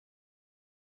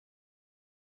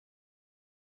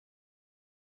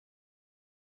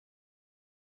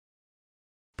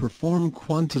 Perform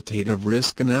quantitative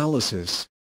risk analysis.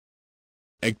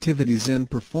 Activities in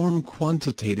perform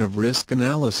quantitative risk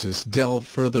analysis delve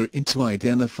further into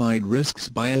identified risks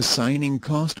by assigning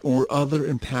cost or other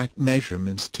impact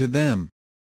measurements to them.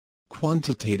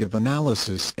 Quantitative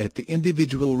analysis at the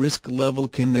individual risk level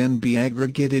can then be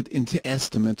aggregated into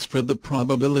estimates for the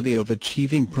probability of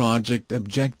achieving project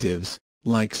objectives,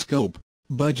 like scope,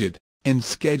 budget, and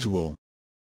schedule.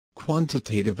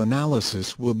 Quantitative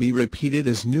analysis will be repeated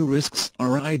as new risks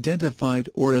are identified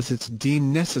or as it's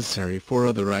deemed necessary for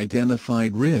other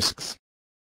identified risks.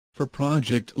 For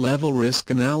project-level risk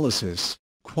analysis,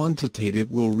 quantitative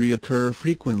will reoccur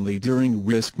frequently during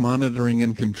risk monitoring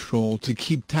and control to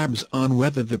keep tabs on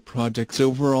whether the project's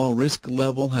overall risk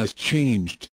level has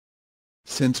changed.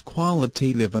 Since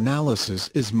qualitative analysis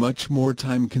is much more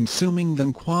time-consuming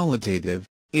than qualitative,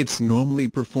 it's normally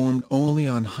performed only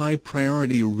on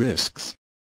high-priority risks.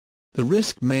 The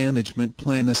risk management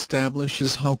plan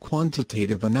establishes how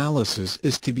quantitative analysis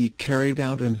is to be carried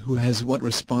out and who has what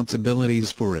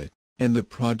responsibilities for it, and the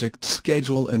project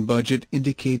schedule and budget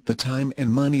indicate the time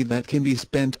and money that can be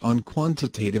spent on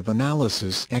quantitative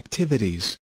analysis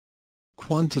activities.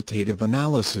 Quantitative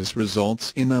analysis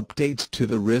results in updates to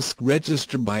the risk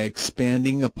register by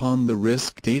expanding upon the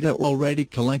risk data already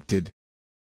collected.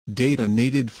 Data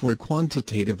needed for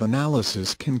quantitative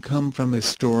analysis can come from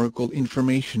historical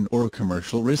information or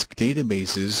commercial risk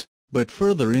databases, but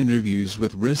further interviews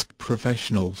with risk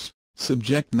professionals,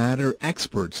 subject matter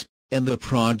experts, and the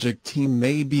project team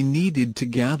may be needed to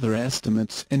gather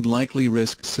estimates and likely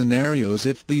risk scenarios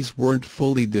if these weren't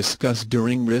fully discussed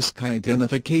during risk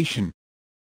identification.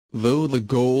 Though the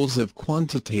goals of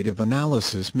quantitative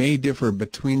analysis may differ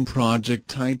between project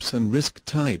types and risk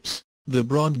types, the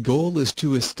broad goal is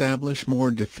to establish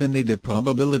more definitive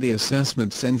probability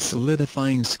assessments and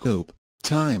solidifying scope,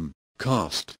 time,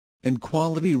 cost, and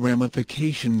quality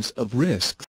ramifications of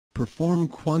risks. Perform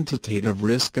quantitative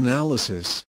risk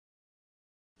analysis.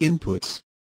 Inputs.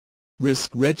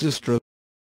 Risk register.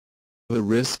 The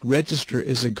risk register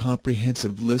is a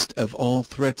comprehensive list of all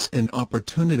threats and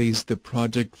opportunities the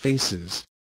project faces.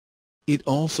 It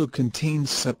also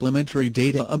contains supplementary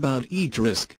data about each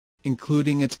risk,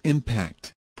 including its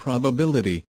impact,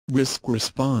 probability, risk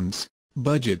response,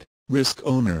 budget, risk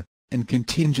owner, and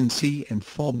contingency and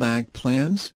fallback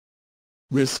plans.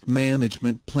 Risk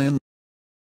management plan.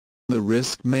 The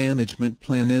risk management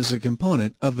plan is a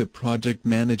component of the project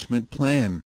management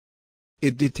plan.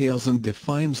 It details and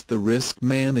defines the risk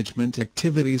management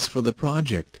activities for the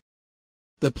project.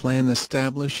 The plan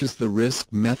establishes the risk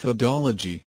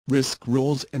methodology, risk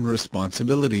roles and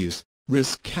responsibilities,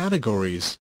 risk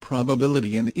categories,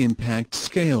 probability and impact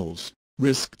scales,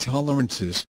 risk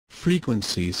tolerances,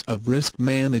 frequencies of risk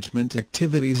management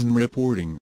activities and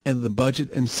reporting, and the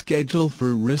budget and schedule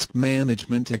for risk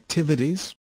management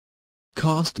activities.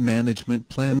 Cost management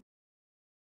plan.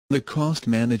 The cost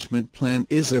management plan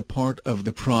is a part of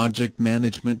the project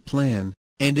management plan,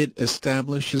 and it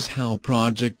establishes how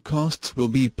project costs will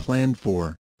be planned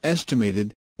for,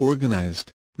 estimated,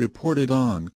 organized, reported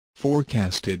on,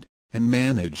 forecasted, and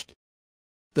managed.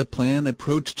 The plan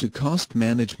approach to cost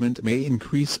management may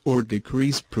increase or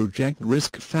decrease project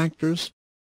risk factors.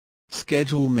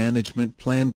 Schedule management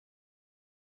plan.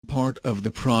 Part of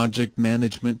the project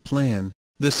management plan,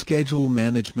 the schedule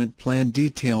management plan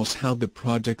details how the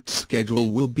project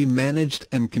schedule will be managed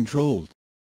and controlled.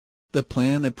 The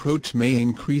plan approach may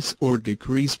increase or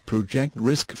decrease project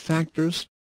risk factors.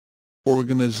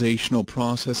 Organizational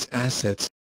process assets.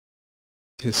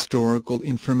 Historical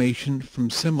information from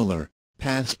similar,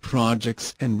 past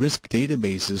projects and risk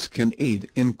databases can aid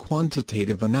in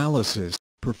quantitative analysis.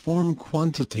 Perform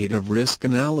quantitative risk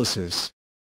analysis.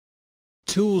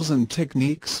 Tools and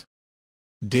techniques.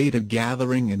 Data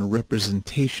gathering and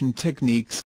representation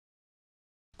techniques.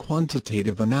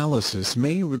 Quantitative analysis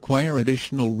may require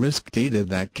additional risk data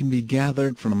that can be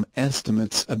gathered from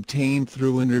estimates obtained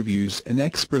through interviews and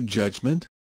expert judgment.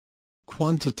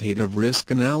 Quantitative risk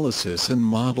analysis and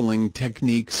modeling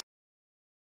techniques.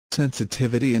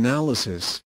 Sensitivity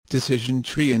analysis, decision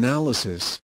tree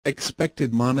analysis,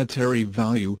 expected monetary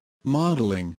value,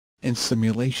 modeling, and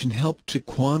simulation help to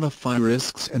quantify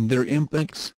risks and their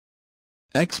impacts.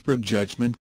 Expert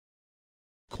judgment.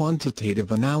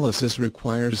 Quantitative analysis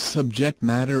requires subject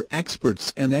matter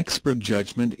experts and expert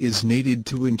judgment is needed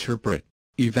to interpret,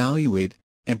 evaluate,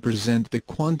 and present the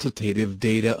quantitative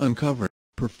data uncovered.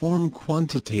 Perform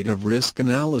quantitative risk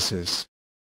analysis.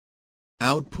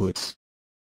 Outputs: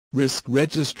 risk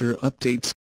register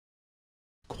updates.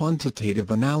 Quantitative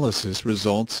analysis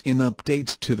results in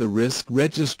updates to the risk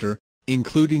register,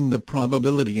 including the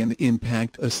probability and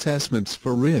impact assessments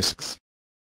for risks.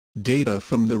 Data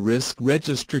from the risk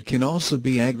register can also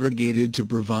be aggregated to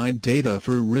provide data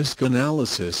for risk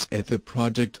analysis at the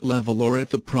project level or at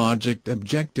the project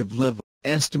objective level.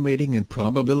 Estimating and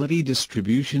probability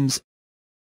distributions.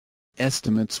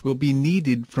 Estimates will be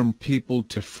needed from people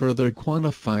to further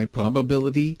quantify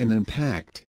probability and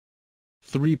impact.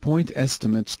 3-point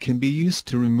estimates can be used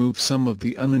to remove some of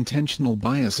the unintentional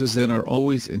biases that are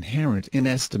always inherent in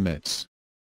estimates.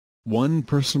 One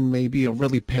person may be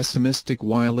overly pessimistic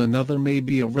while another may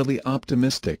be overly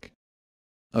optimistic.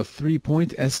 A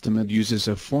 3-point estimate uses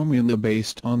a formula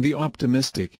based on the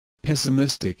optimistic,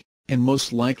 pessimistic, and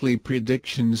most likely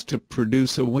predictions to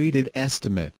produce a weighted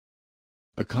estimate.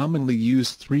 A commonly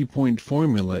used 3-point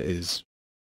formula is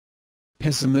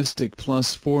pessimistic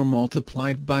plus 4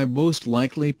 multiplied by most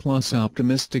likely plus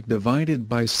optimistic divided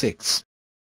by 6.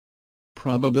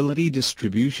 Probability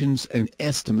distributions and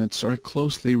estimates are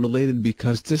closely related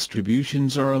because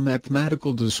distributions are a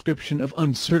mathematical description of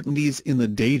uncertainties in the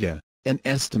data, and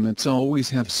estimates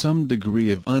always have some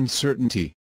degree of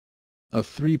uncertainty. A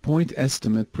 3-point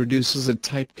estimate produces a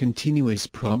tight continuous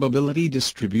probability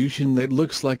distribution that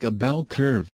looks like a bell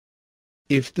curve.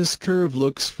 If this curve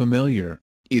looks familiar,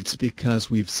 it's because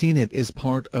we've seen it as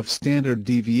part of standard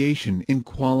deviation in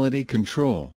quality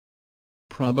control.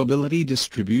 Probability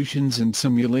distributions and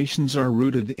simulations are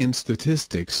rooted in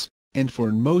statistics, and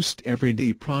for most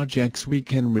everyday projects we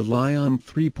can rely on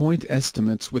 3-point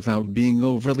estimates without being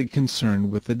overly concerned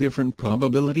with the different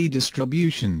probability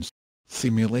distributions.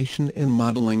 Simulation and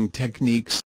modeling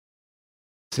techniques.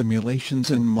 Simulations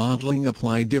and modeling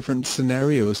apply different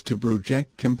scenarios to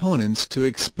project components to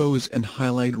expose and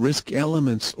highlight risk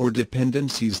elements or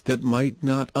dependencies that might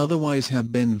not otherwise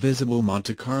have been visible.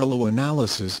 Monte Carlo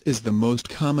analysis is the most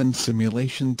common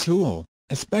simulation tool,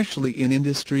 especially in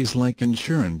industries like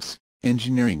insurance,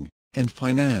 engineering, and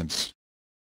finance.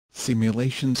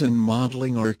 Simulations and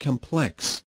modeling are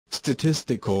complex,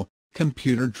 statistical,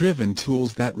 computer-driven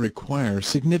tools that require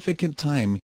significant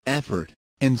time, effort,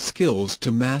 and skills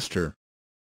to master.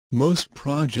 Most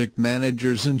project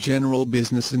managers in general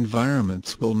business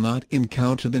environments will not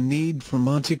encounter the need for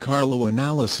Monte Carlo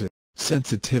analysis.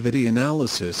 Sensitivity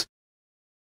analysis.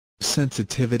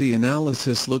 Sensitivity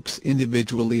analysis looks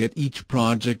individually at each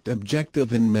project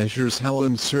objective and measures how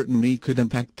uncertainty could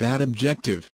impact that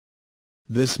objective.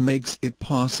 This makes it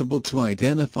possible to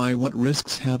identify what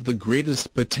risks have the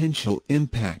greatest potential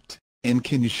impact, and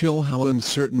can show how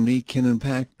uncertainty can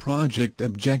impact project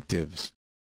objectives.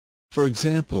 For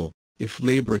example, if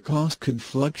labor cost could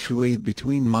fluctuate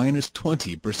between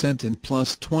 -20% and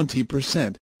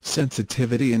 +20%,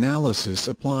 sensitivity analysis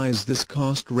applies this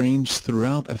cost range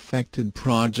throughout affected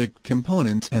project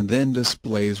components and then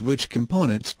displays which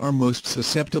components are most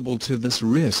susceptible to this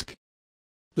risk.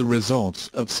 The results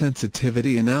of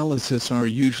sensitivity analysis are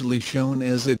usually shown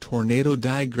as a tornado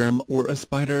diagram or a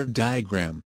spider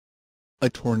diagram. A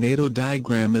tornado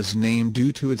diagram is named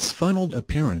due to its funneled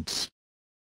appearance.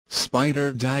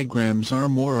 Spider diagrams are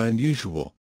more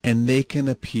unusual, and they can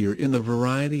appear in a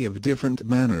variety of different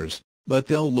manners, but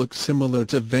they'll look similar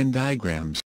to Venn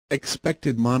diagrams.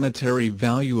 Expected monetary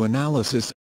value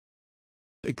analysis.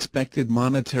 Expected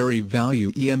monetary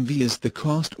value (EMV) is the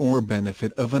cost or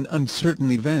benefit of an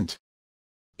uncertain event.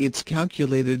 It's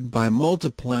calculated by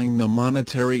multiplying the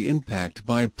monetary impact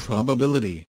by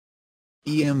probability.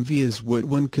 EMV is what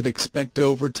one could expect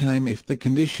over time if the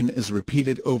condition is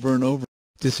repeated over and over.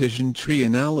 Decision tree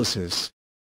analysis.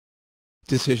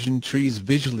 Decision trees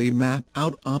visually map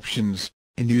out options,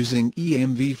 and using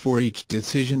EMV for each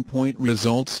decision point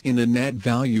results in a net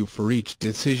value for each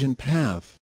decision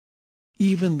path.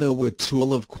 Even though a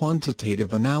tool of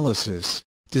quantitative analysis,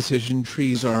 decision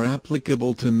trees are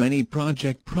applicable to many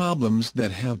project problems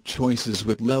that have choices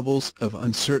with levels of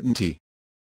uncertainty.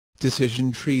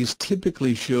 Decision trees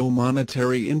typically show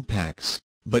monetary impacts,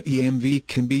 but EMV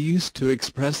can be used to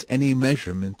express any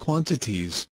measurement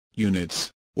quantities,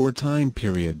 units, or time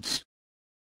periods.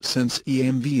 Since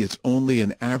EMV is only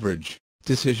an average,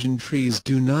 decision trees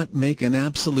do not make an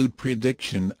absolute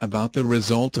prediction about the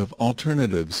result of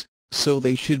alternatives, so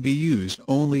they should be used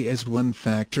only as one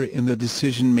factor in the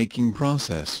decision-making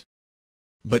process.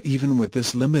 But even with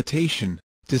this limitation,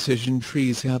 decision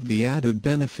trees have the added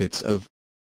benefits of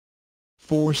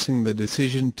forcing the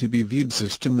decision to be viewed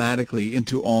systematically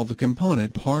into all the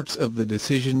component parts of the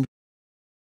decision,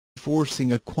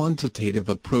 reinforcing a quantitative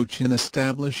approach in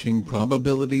establishing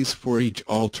probabilities for each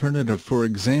alternative, for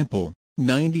example,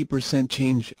 90%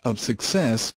 chance of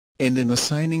success, and in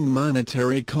assigning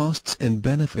monetary costs and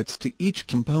benefits to each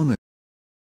component.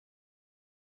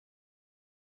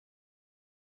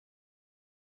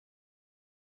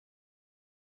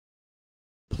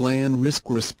 Plan risk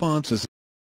responses.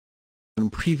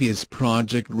 In previous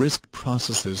project risk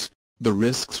processes, the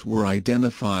risks were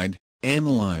identified,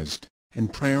 analyzed,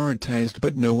 and prioritized,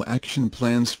 but no action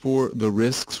plans for the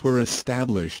risks were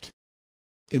established.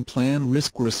 In plan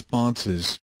risk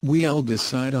responses, we'll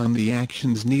decide on the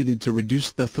actions needed to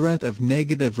reduce the threat of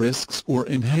negative risks or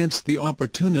enhance the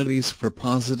opportunities for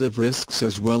positive risks,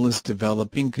 as well as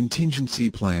developing contingency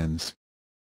plans.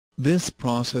 This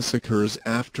process occurs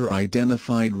after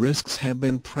identified risks have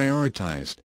been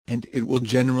prioritized, and it will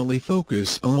generally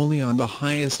focus only on the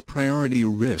highest priority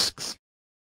risks.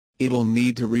 It will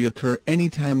need to reoccur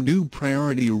anytime new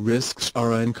priority risks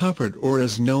are uncovered or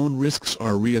as known risks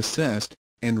are reassessed,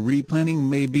 and replanning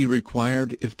may be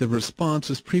required if the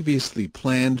responses previously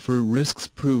planned for risks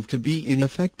prove to be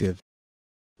ineffective.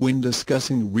 When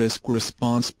discussing risk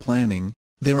response planning,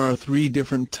 there are three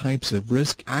different types of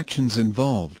risk actions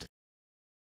involved.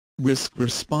 Risk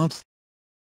response.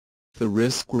 The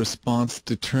risk response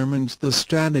determines the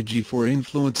strategy for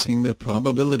influencing the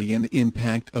probability and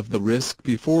impact of the risk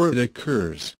before it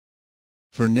occurs.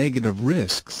 For negative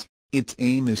risks, its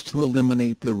aim is to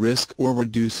eliminate the risk or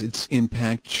reduce its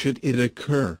impact should it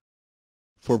occur.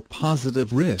 For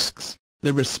positive risks,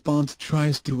 the response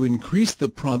tries to increase the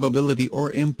probability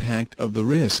or impact of the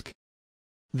risk.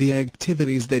 The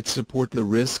activities that support the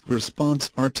risk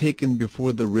response are taken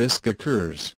before the risk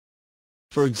occurs.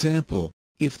 For example,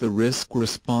 if the risk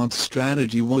response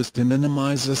strategy was to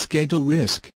minimize a schedule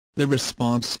risk, the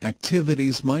response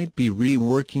activities might be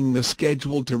reworking the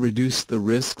schedule to reduce the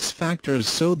risk factors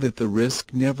so that the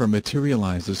risk never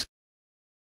materializes.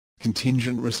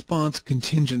 Contingent response.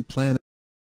 Contingent plan.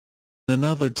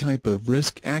 Another type of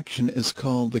risk action is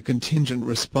called the contingent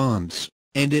response,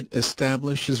 and it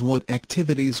establishes what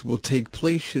activities will take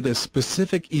place should a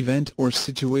specific event or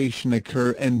situation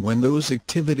occur and when those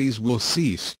activities will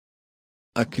cease.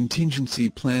 A contingency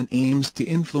plan aims to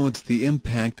influence the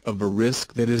impact of a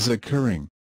risk that is occurring.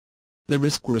 The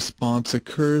risk response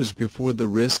occurs before the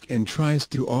risk and tries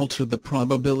to alter the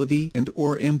probability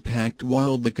and/or impact,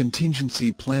 while the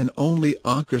contingency plan only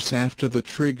occurs after the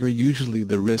trigger, usually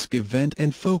the risk event,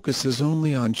 and focuses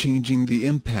only on changing the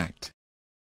impact.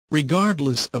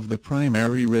 Regardless of the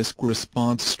primary risk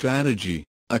response strategy,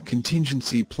 a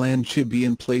contingency plan should be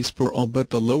in place for all but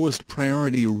the lowest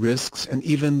priority risks, and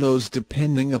even those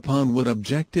depending upon what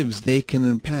objectives they can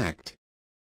impact.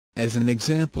 As an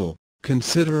example,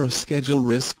 consider a schedule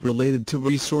risk related to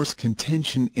resource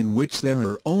contention in which there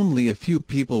are only a few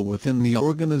people within the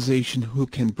organization who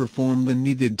can perform the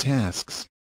needed tasks.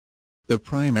 The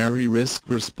primary risk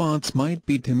response might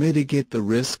be to mitigate the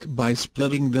risk by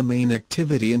splitting the main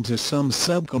activity into some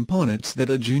subcomponents that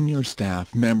a junior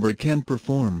staff member can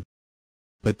perform.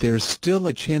 But there's still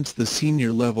a chance the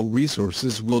senior-level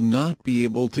resources will not be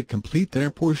able to complete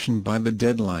their portion by the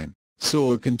deadline,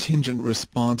 so a contingent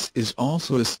response is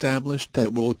also established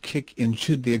that will kick in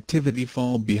should the activity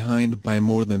fall behind by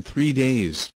more than 3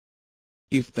 days.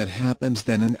 If that happens,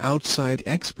 then an outside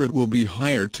expert will be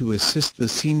hired to assist the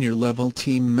senior-level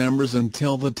team members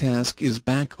until the task is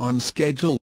back on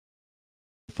schedule.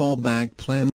 Fallback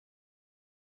plan.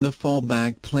 The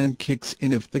fallback plan kicks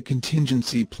in if the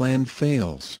contingency plan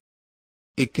fails.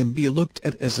 It can be looked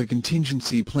at as a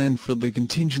contingency plan for the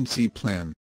contingency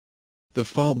plan. The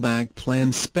fallback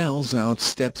plan spells out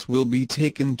steps will be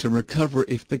taken to recover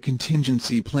if the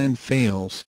contingency plan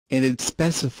fails, and it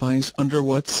specifies under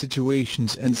what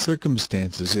situations and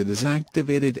circumstances it is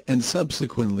activated and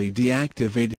subsequently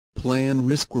deactivated. Plan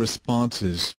risk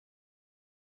responses.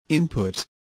 Inputs.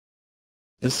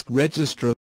 Risk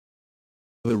register.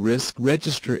 The risk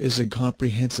register is a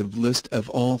comprehensive list of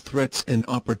all threats and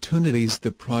opportunities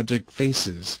the project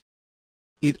faces.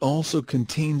 It also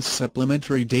contains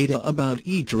supplementary data about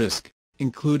each risk,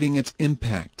 including its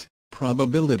impact,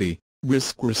 probability,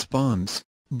 risk response,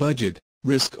 budget,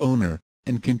 risk owner,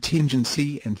 and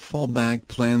contingency and fallback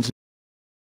plans.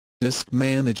 Risk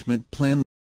management plan.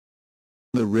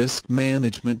 The risk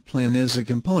management plan is a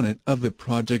component of the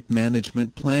project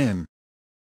management plan.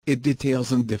 It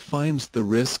details and defines the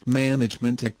risk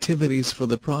management activities for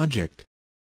the project.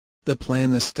 The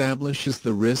plan establishes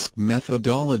the risk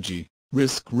methodology,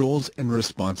 risk roles and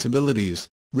responsibilities,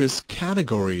 risk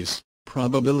categories,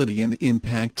 probability and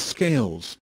impact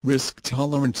scales, risk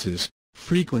tolerances,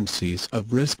 frequencies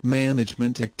of risk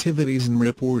management activities and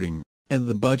reporting, and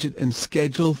the budget and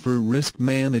schedule for risk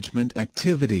management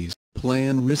activities,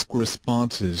 plan risk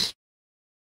responses.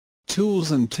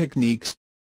 Tools and techniques.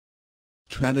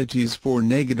 Strategies for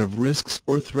negative risks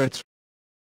or threats.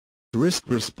 Risk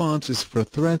responses for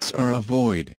threats are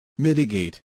avoid,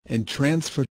 mitigate, and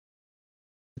transfer.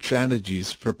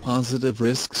 Strategies for positive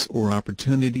risks or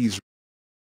opportunities.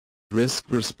 Risk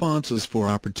responses for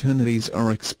opportunities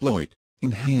are exploit,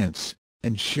 enhance,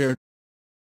 and share.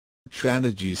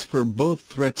 Strategies for both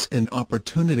threats and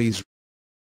opportunities.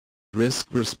 Risk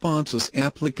responses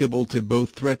applicable to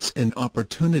both threats and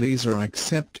opportunities are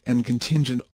accept and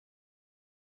contingent.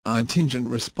 Contingent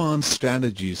response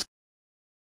strategies.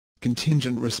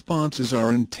 Contingent responses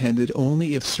are intended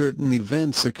only if certain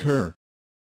events occur.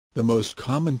 The most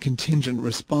common contingent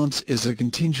response is a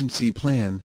contingency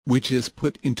plan, which is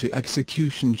put into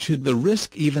execution should the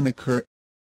risk even occur.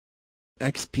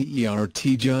 Expert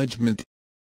judgment.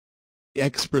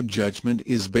 Expert judgment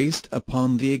is based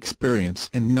upon the experience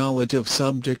and knowledge of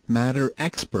subject matter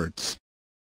experts.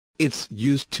 It's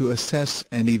used to assess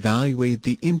and evaluate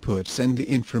the inputs and the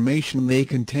information they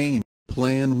contain,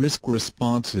 plan risk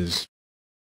responses.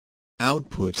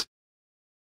 Outputs.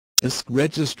 Risk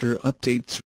register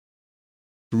updates.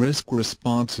 Risk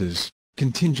responses,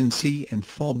 contingency and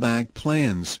fallback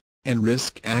plans, and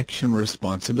risk action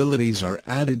responsibilities are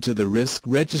added to the risk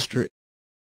register.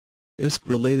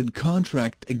 Risk-related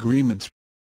contract agreements.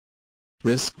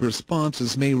 Risk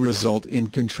responses may result in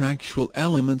contractual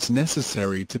elements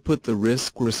necessary to put the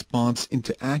risk response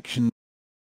into action.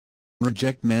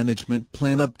 Project management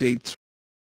plan updates.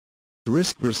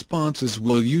 Risk responses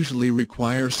will usually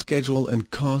require schedule and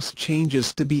cost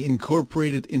changes to be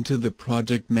incorporated into the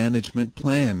project management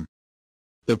plan.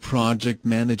 The project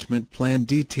management plan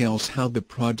details how the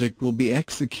project will be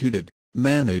executed,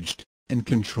 managed, and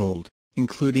controlled,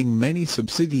 including many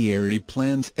subsidiary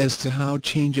plans as to how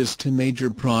changes to major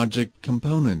project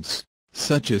components,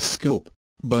 such as scope,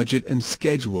 budget and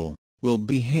schedule, will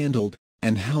be handled,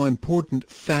 and how important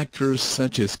factors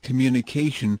such as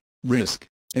communication, risk,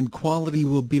 and quality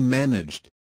will be managed.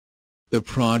 The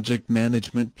project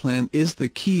management plan is the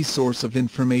key source of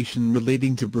information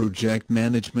relating to project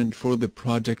management for the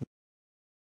project.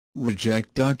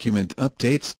 Project document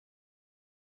updates.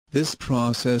 This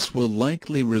process will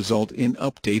likely result in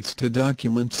updates to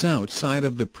documents outside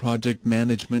of the project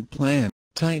management plan.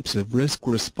 Types of risk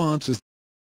responses.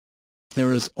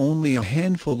 There is only a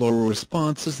handful of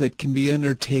responses that can be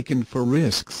undertaken for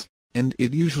risks, and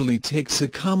it usually takes a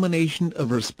combination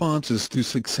of responses to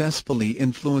successfully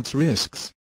influence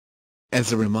risks.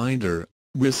 As a reminder,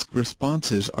 risk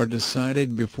responses are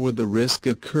decided before the risk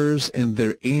occurs and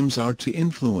their aims are to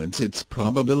influence its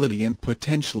probability and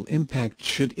potential impact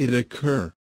should it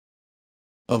occur.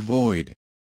 Avoid.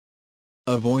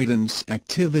 Avoidance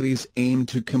activities aim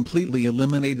to completely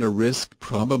eliminate a risk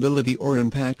probability or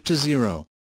impact to zero.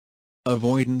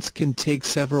 Avoidance can take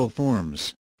several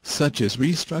forms, such as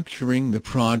restructuring the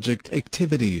project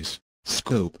activities,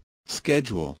 scope,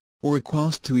 schedule, or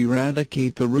cost to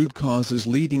eradicate the root causes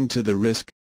leading to the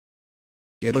risk.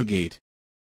 Mitigate.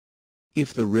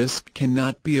 If the risk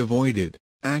cannot be avoided,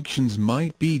 actions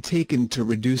might be taken to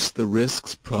reduce the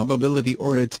risk's probability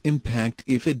or its impact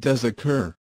if it does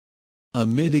occur. A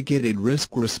mitigated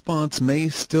risk response may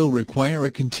still require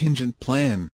a contingent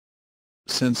plan.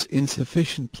 Since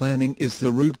insufficient planning is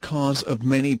the root cause of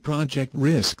many project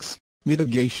risks,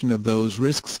 mitigation of those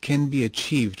risks can be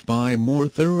achieved by more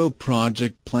thorough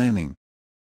project planning.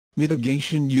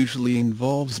 Mitigation usually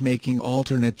involves making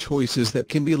alternate choices that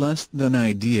can be less than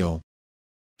ideal.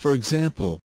 For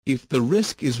example, if the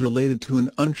risk is related to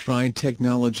an untried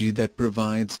technology that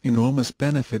provides enormous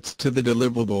benefits to the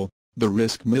deliverable, the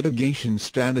risk mitigation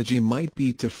strategy might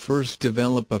be to first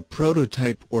develop a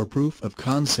prototype or proof of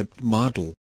concept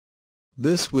model.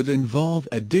 This would involve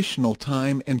additional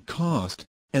time and cost,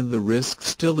 and the risk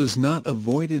still is not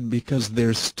avoided because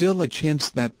there's still a chance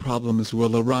that problems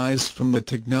will arise from the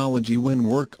technology when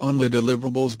work on the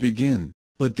deliverables begin,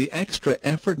 but the extra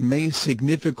effort may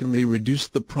significantly reduce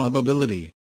the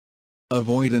probability.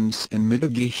 Avoidance and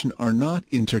mitigation are not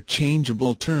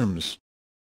interchangeable terms.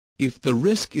 If the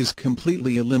risk is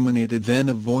completely eliminated, then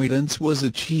avoidance was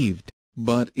achieved,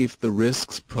 but if the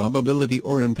risk's probability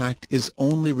or impact is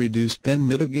only reduced, then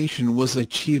mitigation was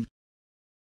achieved.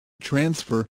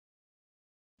 Transfer.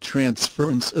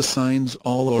 Transference assigns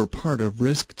all or part of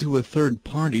risk to a third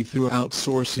party through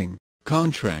outsourcing,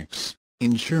 contracts,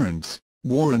 insurance,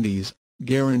 warranties,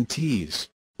 guarantees,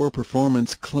 or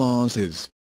performance clauses.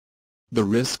 The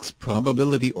risk's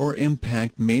probability or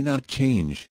impact may not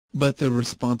change, but the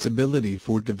responsibility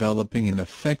for developing an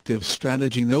effective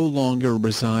strategy no longer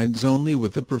resides only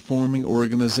with the performing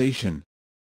organization.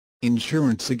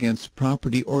 Insurance against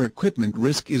property or equipment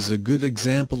risk is a good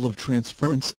example of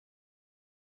transference.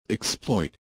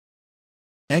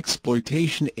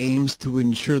 Exploitation aims to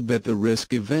ensure that the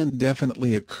risk event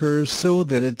definitely occurs so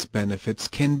that its benefits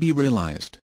can be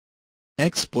realized.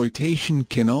 Exploitation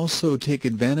can also take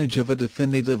advantage of a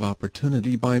definitive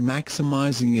opportunity by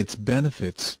maximizing its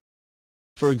benefits.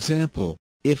 For example,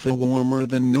 if a warmer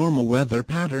than normal weather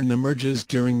pattern emerges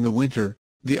during the winter,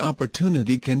 the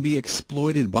opportunity can be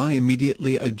exploited by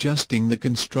immediately adjusting the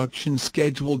construction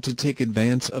schedule to take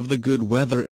advantage of the good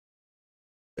weather.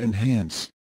 Enhance.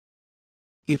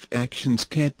 If actions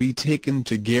can't be taken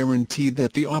to guarantee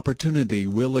that the opportunity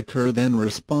will occur, then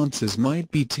responses might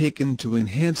be taken to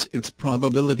enhance its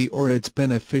probability or its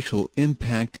beneficial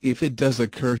impact if it does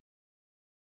occur.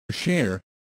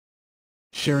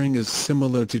 Sharing is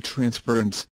similar to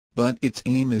transference, but its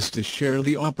aim is to share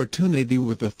the opportunity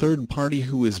with a third party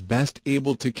who is best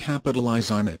able to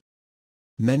capitalize on it.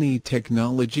 Many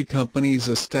technology companies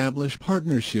establish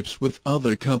partnerships with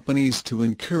other companies to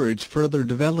encourage further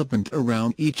development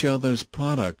around each other's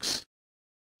products.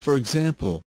 For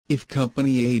example, if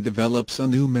Company A develops a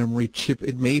new memory chip,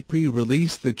 it may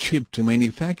pre-release the chip to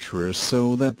manufacturers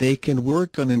so that they can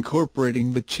work on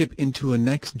incorporating the chip into a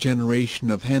next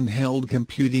generation of handheld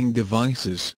computing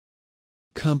devices.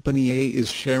 Company A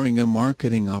is sharing a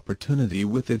marketing opportunity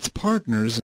with its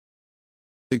partners.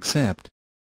 Except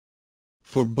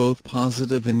for both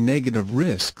positive and negative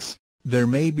risks, there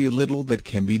may be little that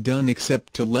can be done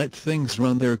except to let things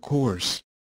run their course.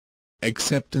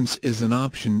 Acceptance is an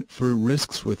option for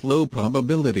risks with low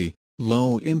probability,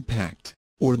 low impact,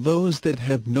 or those that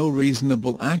have no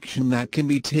reasonable action that can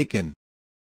be taken.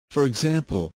 For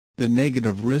example, the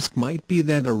negative risk might be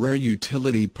that a rare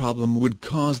utility problem would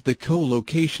cause the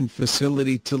co-location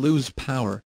facility to lose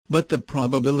power, but the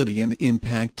probability and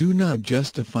impact do not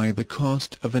justify the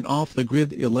cost of an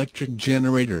off-the-grid electric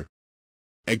generator.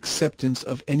 Acceptance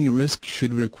of any risk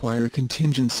should require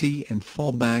contingency and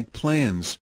fallback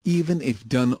plans, even if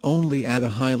done only at a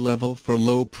high level for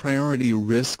low-priority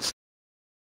risks.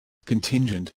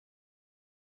 Contingent.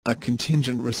 A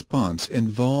contingent response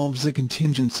involves a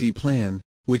contingency plan,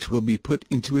 which will be put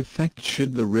into effect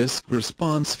should the risk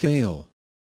response fail.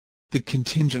 The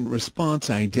contingent response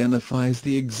identifies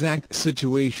the exact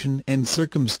situation and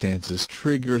circumstances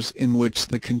triggers in which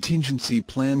the contingency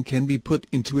plan can be put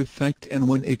into effect and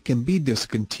when it can be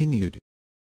discontinued.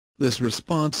 This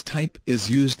response type is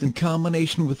used in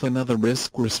combination with another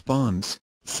risk response,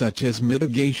 such as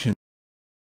mitigation.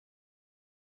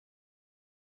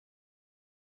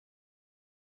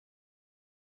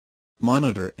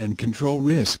 Monitor and control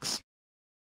risks.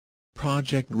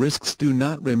 Project risks do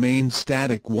not remain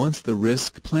static once the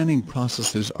risk planning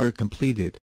processes are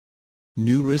completed.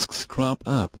 New risks crop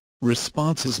up,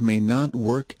 responses may not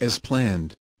work as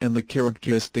planned, and the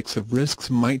characteristics of risks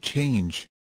might change.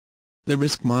 The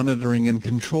risk monitoring and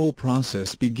control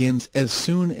process begins as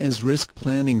soon as risk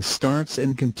planning starts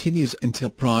and continues until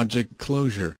project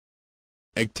closure.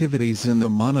 Activities in the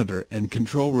monitor and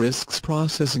control risks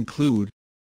process include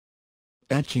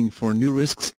patching for new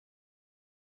risks,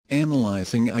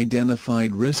 analyzing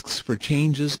identified risks for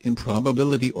changes in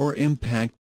probability or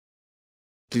impact,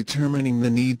 determining the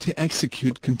need to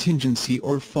execute contingency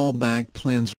or fallback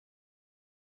plans,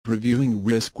 reviewing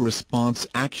risk response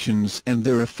actions and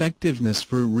their effectiveness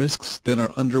for risks that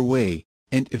are underway,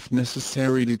 and if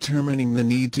necessary determining the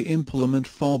need to implement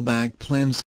fallback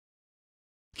plans,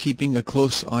 keeping a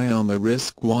close eye on the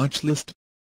risk watch list,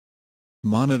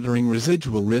 monitoring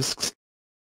residual risks,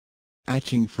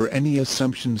 patching for any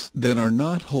assumptions that are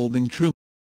not holding true,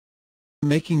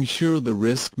 making sure the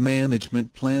risk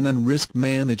management plan and risk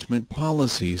management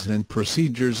policies and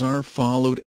procedures are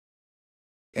followed,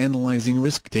 analyzing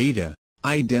risk data,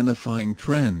 identifying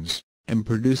trends, and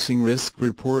producing risk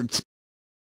reports,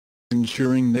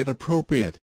 ensuring that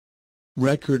appropriate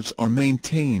records are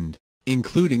maintained,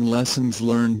 including lessons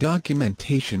learned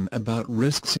documentation about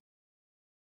risks,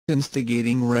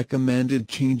 instigating recommended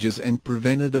changes and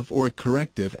preventative or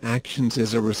corrective actions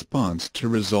as a response to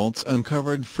results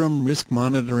uncovered from risk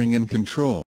monitoring and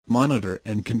control. Monitor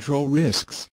and control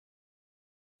risks.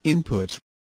 Inputs.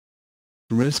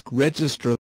 Risk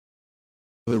register.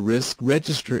 The risk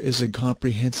register is a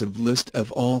comprehensive list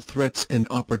of all threats and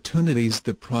opportunities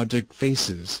the project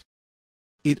faces.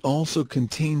 It also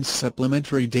contains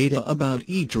supplementary data about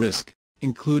each risk,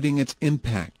 including its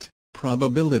impact,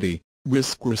 probability,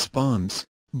 risk response,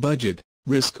 budget,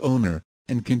 risk owner,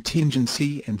 and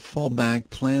contingency and fallback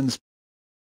plans.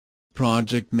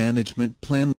 Project Management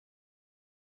Plan.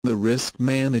 The Risk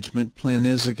Management Plan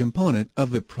is a component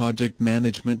of the Project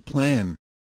Management Plan.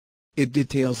 It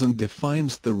details and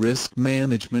defines the risk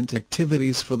management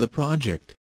activities for the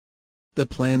project. The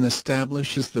plan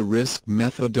establishes the risk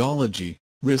methodology,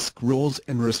 risk roles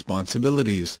and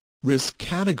responsibilities, risk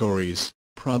categories,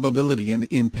 probability and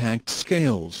impact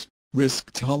scales,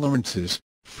 risk tolerances,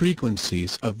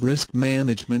 frequencies of risk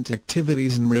management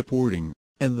activities and reporting,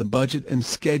 and the budget and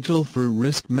schedule for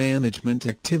risk management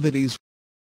activities.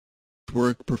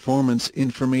 Work performance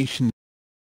information,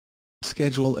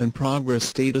 schedule and progress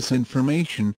status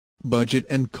information, budget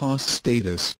and cost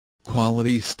status,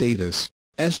 quality status,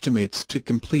 estimates to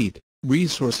complete,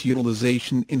 resource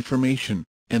utilization information,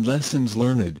 and lessons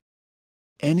learned.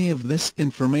 Any of this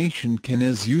information can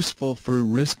is useful for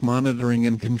risk monitoring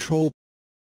and control.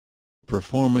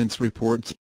 Performance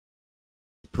reports.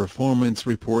 Performance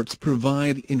reports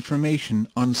provide information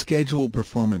on schedule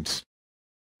performance.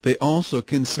 They also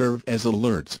can serve as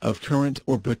alerts of current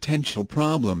or potential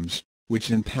problems,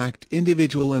 which impact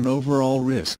individual and overall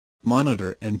risk,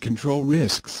 monitor and control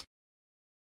risks.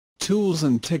 Tools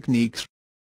and techniques.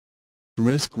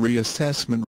 Risk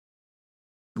reassessment.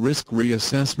 Risk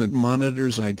reassessment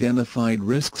monitors identified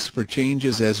risks for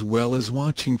changes as well as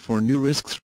watching for new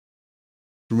risks.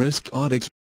 Risk audits.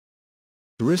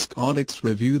 Risk audits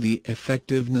review the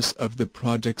effectiveness of the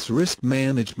project's risk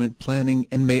management planning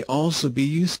and may also be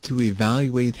used to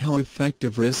evaluate how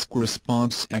effective risk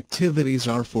response activities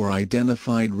are for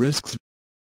identified risks.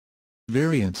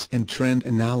 Variance and trend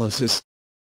analysis.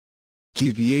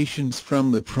 Deviations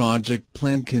from the project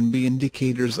plan can be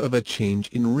indicators of a change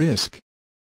in risk.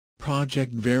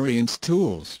 Project variance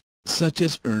tools, such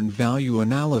as earned value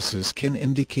analysis, can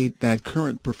indicate that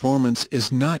current performance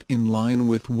is not in line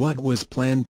with what was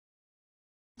planned.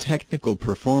 Technical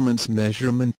performance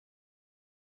measurement.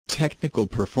 Technical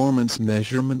performance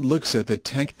measurement looks at the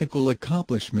technical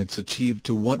accomplishments achieved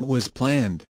to what was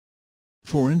planned.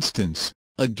 For instance,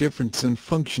 a difference in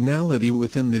functionality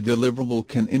within the deliverable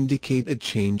can indicate a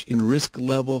change in risk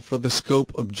level for the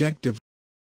scope objective.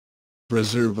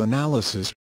 Reserve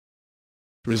analysis.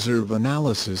 Reserve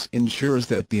analysis ensures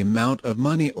that the amount of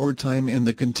money or time in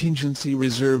the contingency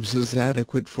reserves is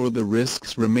adequate for the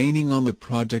risks remaining on the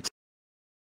project.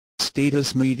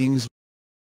 Status meetings.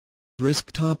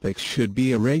 Risk topics should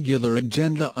be a regular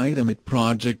agenda item at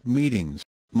project meetings,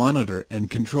 monitor and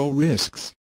control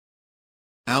risks.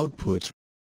 Outputs.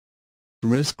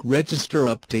 Risk register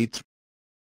updates.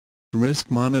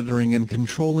 Risk monitoring and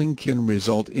controlling can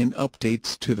result in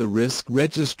updates to the risk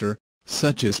register,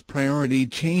 such as priority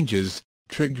changes,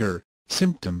 trigger,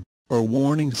 symptom, or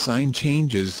warning sign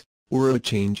changes, or a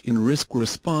change in risk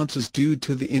responses due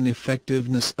to the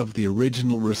ineffectiveness of the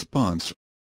original response.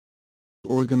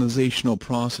 Organizational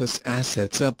process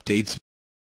assets updates.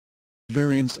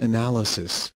 Variance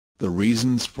analysis, the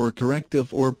reasons for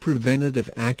corrective or preventative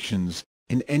actions,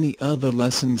 and any other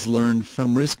lessons learned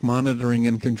from risk monitoring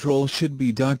and control should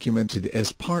be documented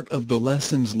as part of the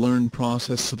lessons learned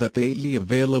process so that they may be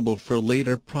available for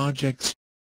later projects.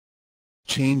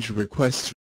 Change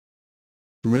requests.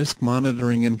 Risk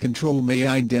monitoring and control may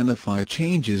identify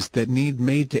changes that need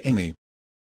made to any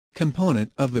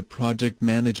component of the project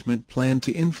management plan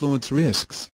to influence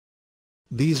risks.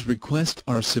 These requests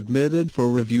are submitted for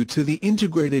review to the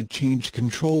integrated change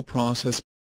control process.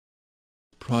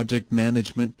 Project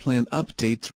management plan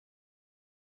updates.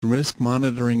 Risk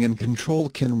monitoring and control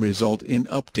can result in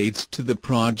updates to the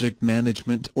project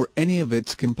management or any of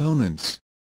its components.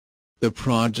 The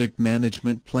project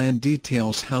management plan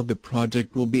details how the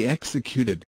project will be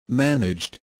executed,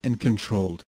 managed, and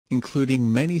controlled,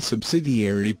 including many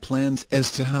subsidiary plans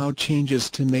as to how changes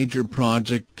to major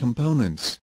project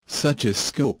components, such as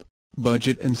scope,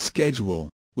 budget and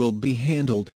schedule, will be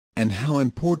handled, and how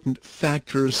important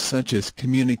factors such as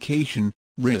communication,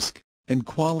 risk, and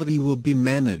quality will be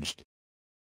managed.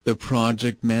 The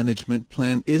project management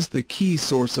plan is the key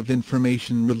source of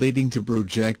information relating to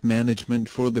project management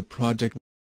for the project.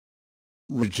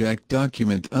 Project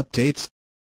document updates.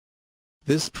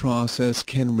 This process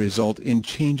can result in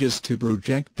changes to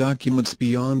project documents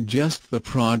beyond just the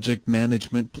project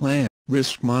management plan.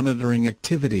 Risk monitoring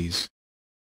activities.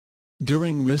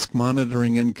 During risk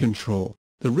monitoring and control,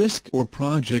 the risk or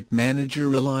project manager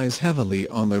relies heavily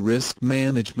on the risk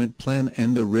management plan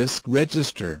and the risk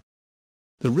register.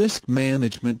 The risk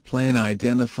management plan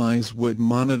identifies what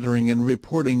monitoring and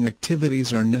reporting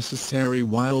activities are necessary,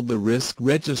 while the risk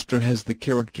register has the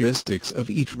characteristics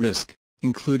of each risk,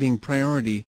 including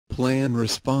priority, plan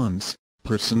response,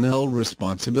 personnel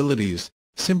responsibilities,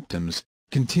 symptoms,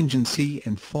 contingency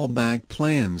and fallback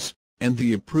plans, and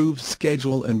the approved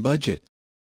schedule and budget.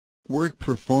 Work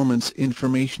performance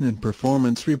information and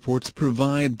performance reports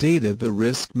provide data the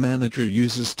risk manager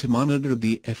uses to monitor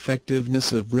the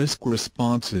effectiveness of risk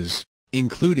responses,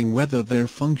 including whether they're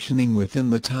functioning within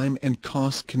the time and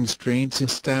cost constraints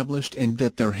established and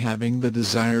that they're having the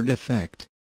desired effect.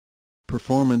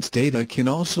 Performance data can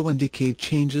also indicate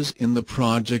changes in the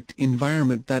project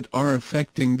environment that are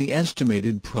affecting the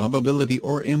estimated probability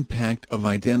or impact of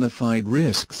identified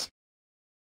risks.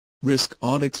 Risk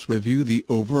audits review the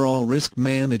overall risk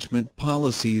management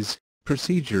policies,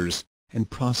 procedures, and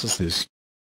processes.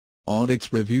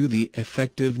 Audits review the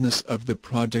effectiveness of the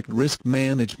project risk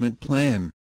management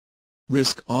plan.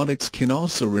 Risk audits can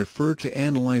also refer to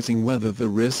analyzing whether the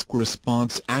risk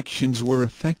response actions were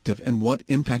effective and what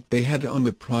impact they had on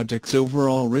the project's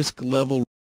overall risk level.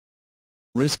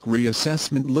 Risk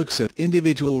reassessment looks at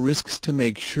individual risks to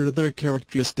make sure their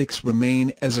characteristics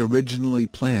remain as originally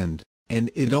planned,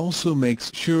 and it also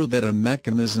makes sure that a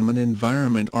mechanism and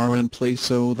environment are in place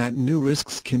so that new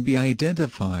risks can be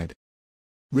identified.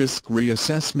 Risk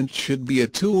reassessment should be a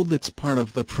tool that's part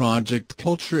of the project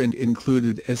culture and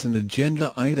included as an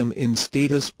agenda item in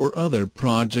status or other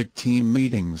project team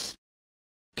meetings.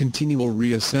 Continual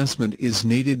reassessment is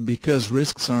needed because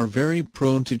risks are very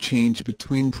prone to change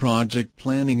between project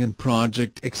planning and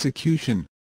project execution.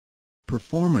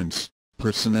 Performance,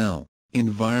 personnel,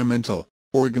 environmental,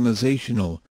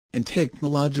 organizational, and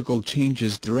technological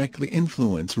changes directly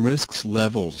influence risks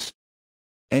levels.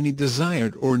 Any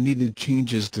desired or needed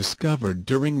changes discovered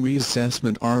during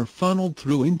reassessment are funneled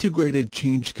through integrated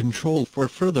change control for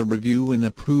further review and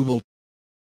approval.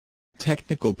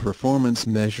 Technical performance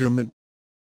measurement.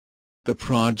 The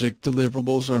project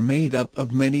deliverables are made up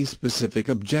of many specific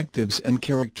objectives and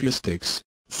characteristics,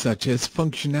 such as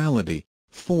functionality,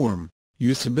 form,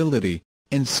 usability,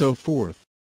 and so forth.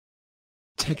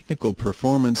 Technical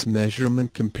performance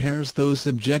measurement compares those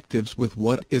objectives with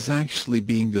what is actually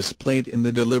being displayed in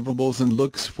the deliverables and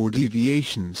looks for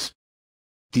deviations.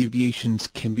 Deviations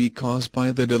can be caused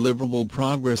by the deliverable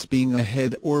progress being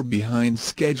ahead or behind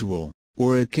schedule,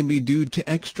 or it can be due to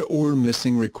extra or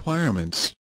missing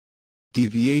requirements.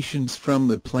 Deviations from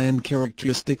the planned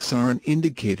characteristics are an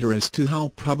indicator as to how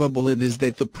probable it is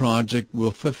that the project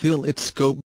will fulfill its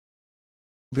scope.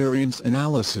 Variance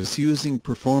analysis using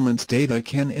performance data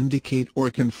can indicate or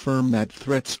confirm that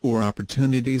threats or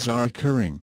opportunities are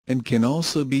occurring, and can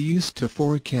also be used to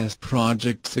forecast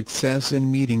project success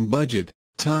in meeting budget,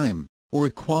 time, or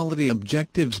quality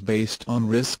objectives based on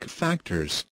risk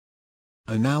factors.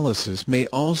 Analysis may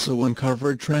also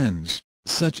uncover trends,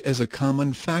 such as a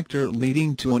common factor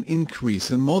leading to an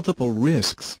increase in multiple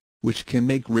risks, which can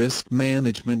make risk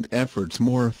management efforts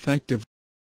more effective.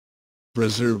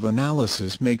 Reserve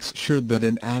analysis makes sure that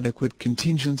an adequate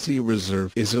contingency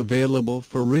reserve is available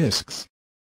for risks.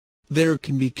 There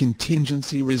can be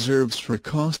contingency reserves for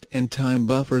cost and time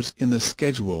buffers in the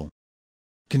schedule.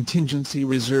 Contingency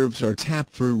reserves are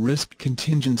tapped for risk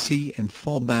contingency and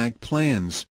fallback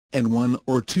plans, and one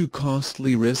or two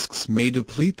costly risks may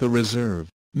deplete the reserve,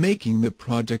 making the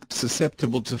project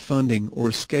susceptible to funding or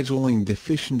scheduling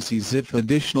deficiencies if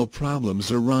additional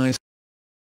problems arise.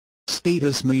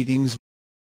 Status meetings.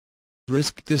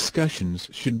 Risk discussions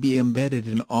should be embedded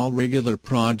in all regular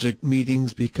project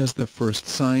meetings because the first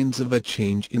signs of a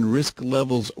change in risk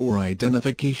levels or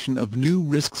identification of new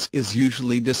risks is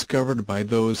usually discovered by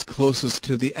those closest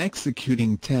to the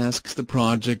executing tasks the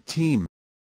project team.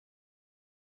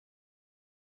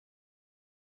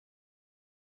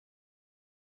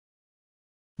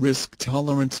 Risk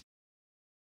tolerance.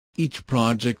 Each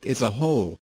project is a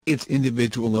whole, its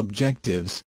individual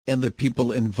objectives, and the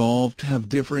people involved have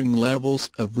differing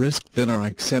levels of risk that are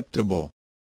acceptable.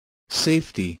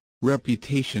 Safety,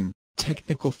 reputation,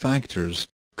 technical factors,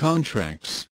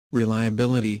 contracts,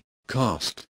 reliability,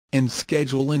 cost, and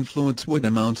schedule influence what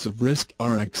amounts of risk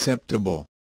are acceptable.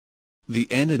 The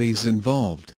entities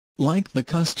involved, like the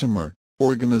customer,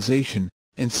 organization,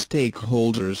 and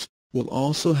stakeholders, will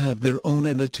also have their own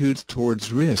attitudes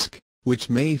towards risk, which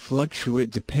may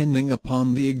fluctuate depending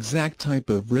upon the exact type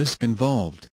of risk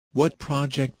involved, what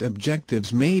project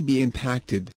objectives may be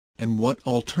impacted, and what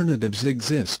alternatives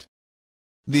exist.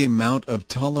 The amount of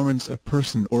tolerance a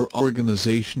person or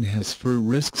organization has for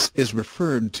risks is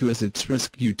referred to as its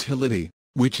risk utility,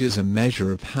 which is a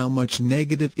measure of how much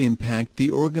negative impact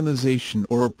the organization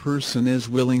or person is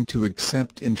willing to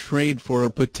accept and trade for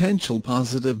a potential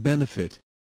positive benefit.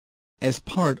 As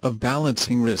part of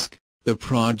balancing risk, the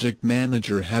project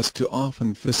manager has to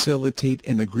often facilitate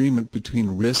an agreement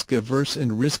between risk-averse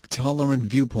and risk-tolerant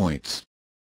viewpoints.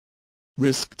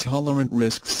 Risk-tolerant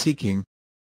risk-seeking.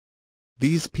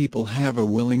 These people have a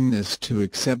willingness to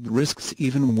accept risks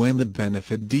even when the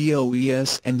benefit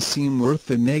does and seem worth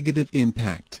the negative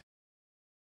impact.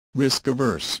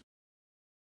 Risk-averse.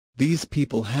 These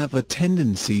people have a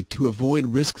tendency to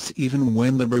avoid risks even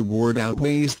when the reward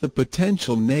outweighs the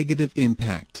potential negative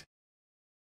impact.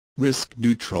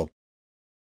 Risk-neutral.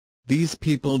 These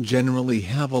people generally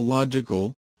have a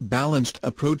logical, balanced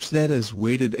approach that is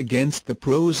weighted against the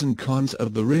pros and cons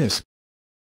of the risk.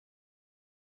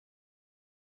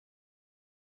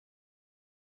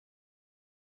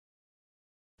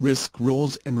 Risk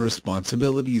roles and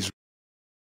responsibilities.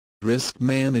 Risk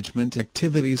management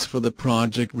activities for the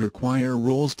project require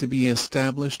roles to be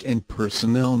established and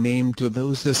personnel named to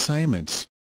those assignments.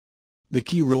 The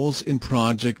key roles in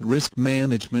project risk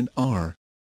management are: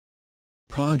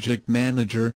 Project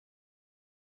Manager.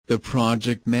 The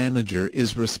project manager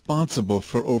is responsible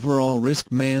for overall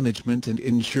risk management and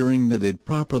ensuring that it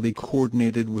properly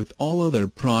coordinated with all other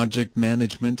project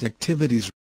management activities.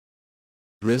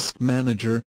 Risk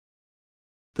Manager.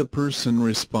 The person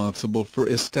responsible for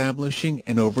establishing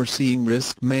and overseeing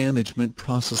risk management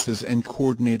processes and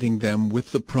coordinating them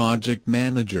with the project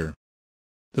manager.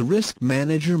 The risk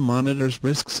manager monitors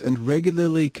risks and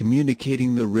regularly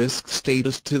communicating the risk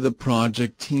status to the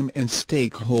project team and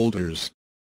stakeholders.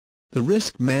 The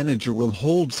risk manager will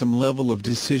hold some level of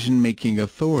decision-making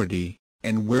authority,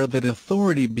 and where that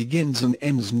authority begins and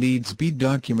ends needs be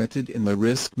documented in the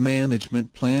risk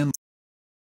management plan.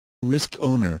 Risk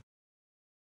owner.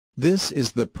 This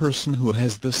is the person who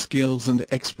has the skills and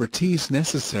expertise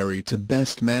necessary to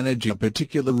best manage a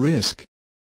particular risk.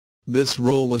 This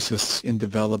role assists in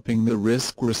developing the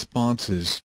risk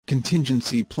responses,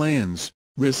 contingency plans,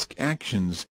 risk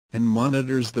actions, and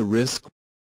monitors the risk.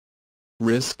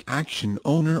 Risk action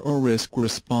owner or risk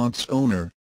response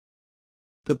owner.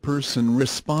 The person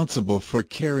responsible for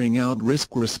carrying out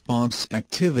risk response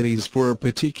activities for a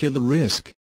particular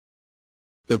risk.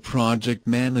 The project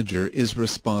manager is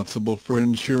responsible for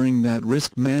ensuring that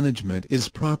risk management is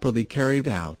properly carried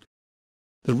out.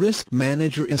 The risk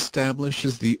manager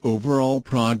establishes the overall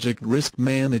project risk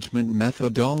management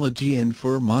methodology and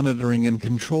for monitoring and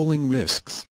controlling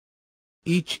risks.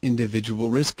 Each individual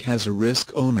risk has a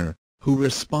risk owner, who is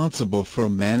responsible for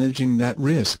managing that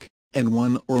risk, and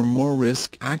one or more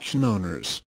risk action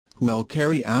owners, who will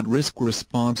carry out risk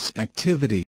response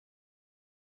activity.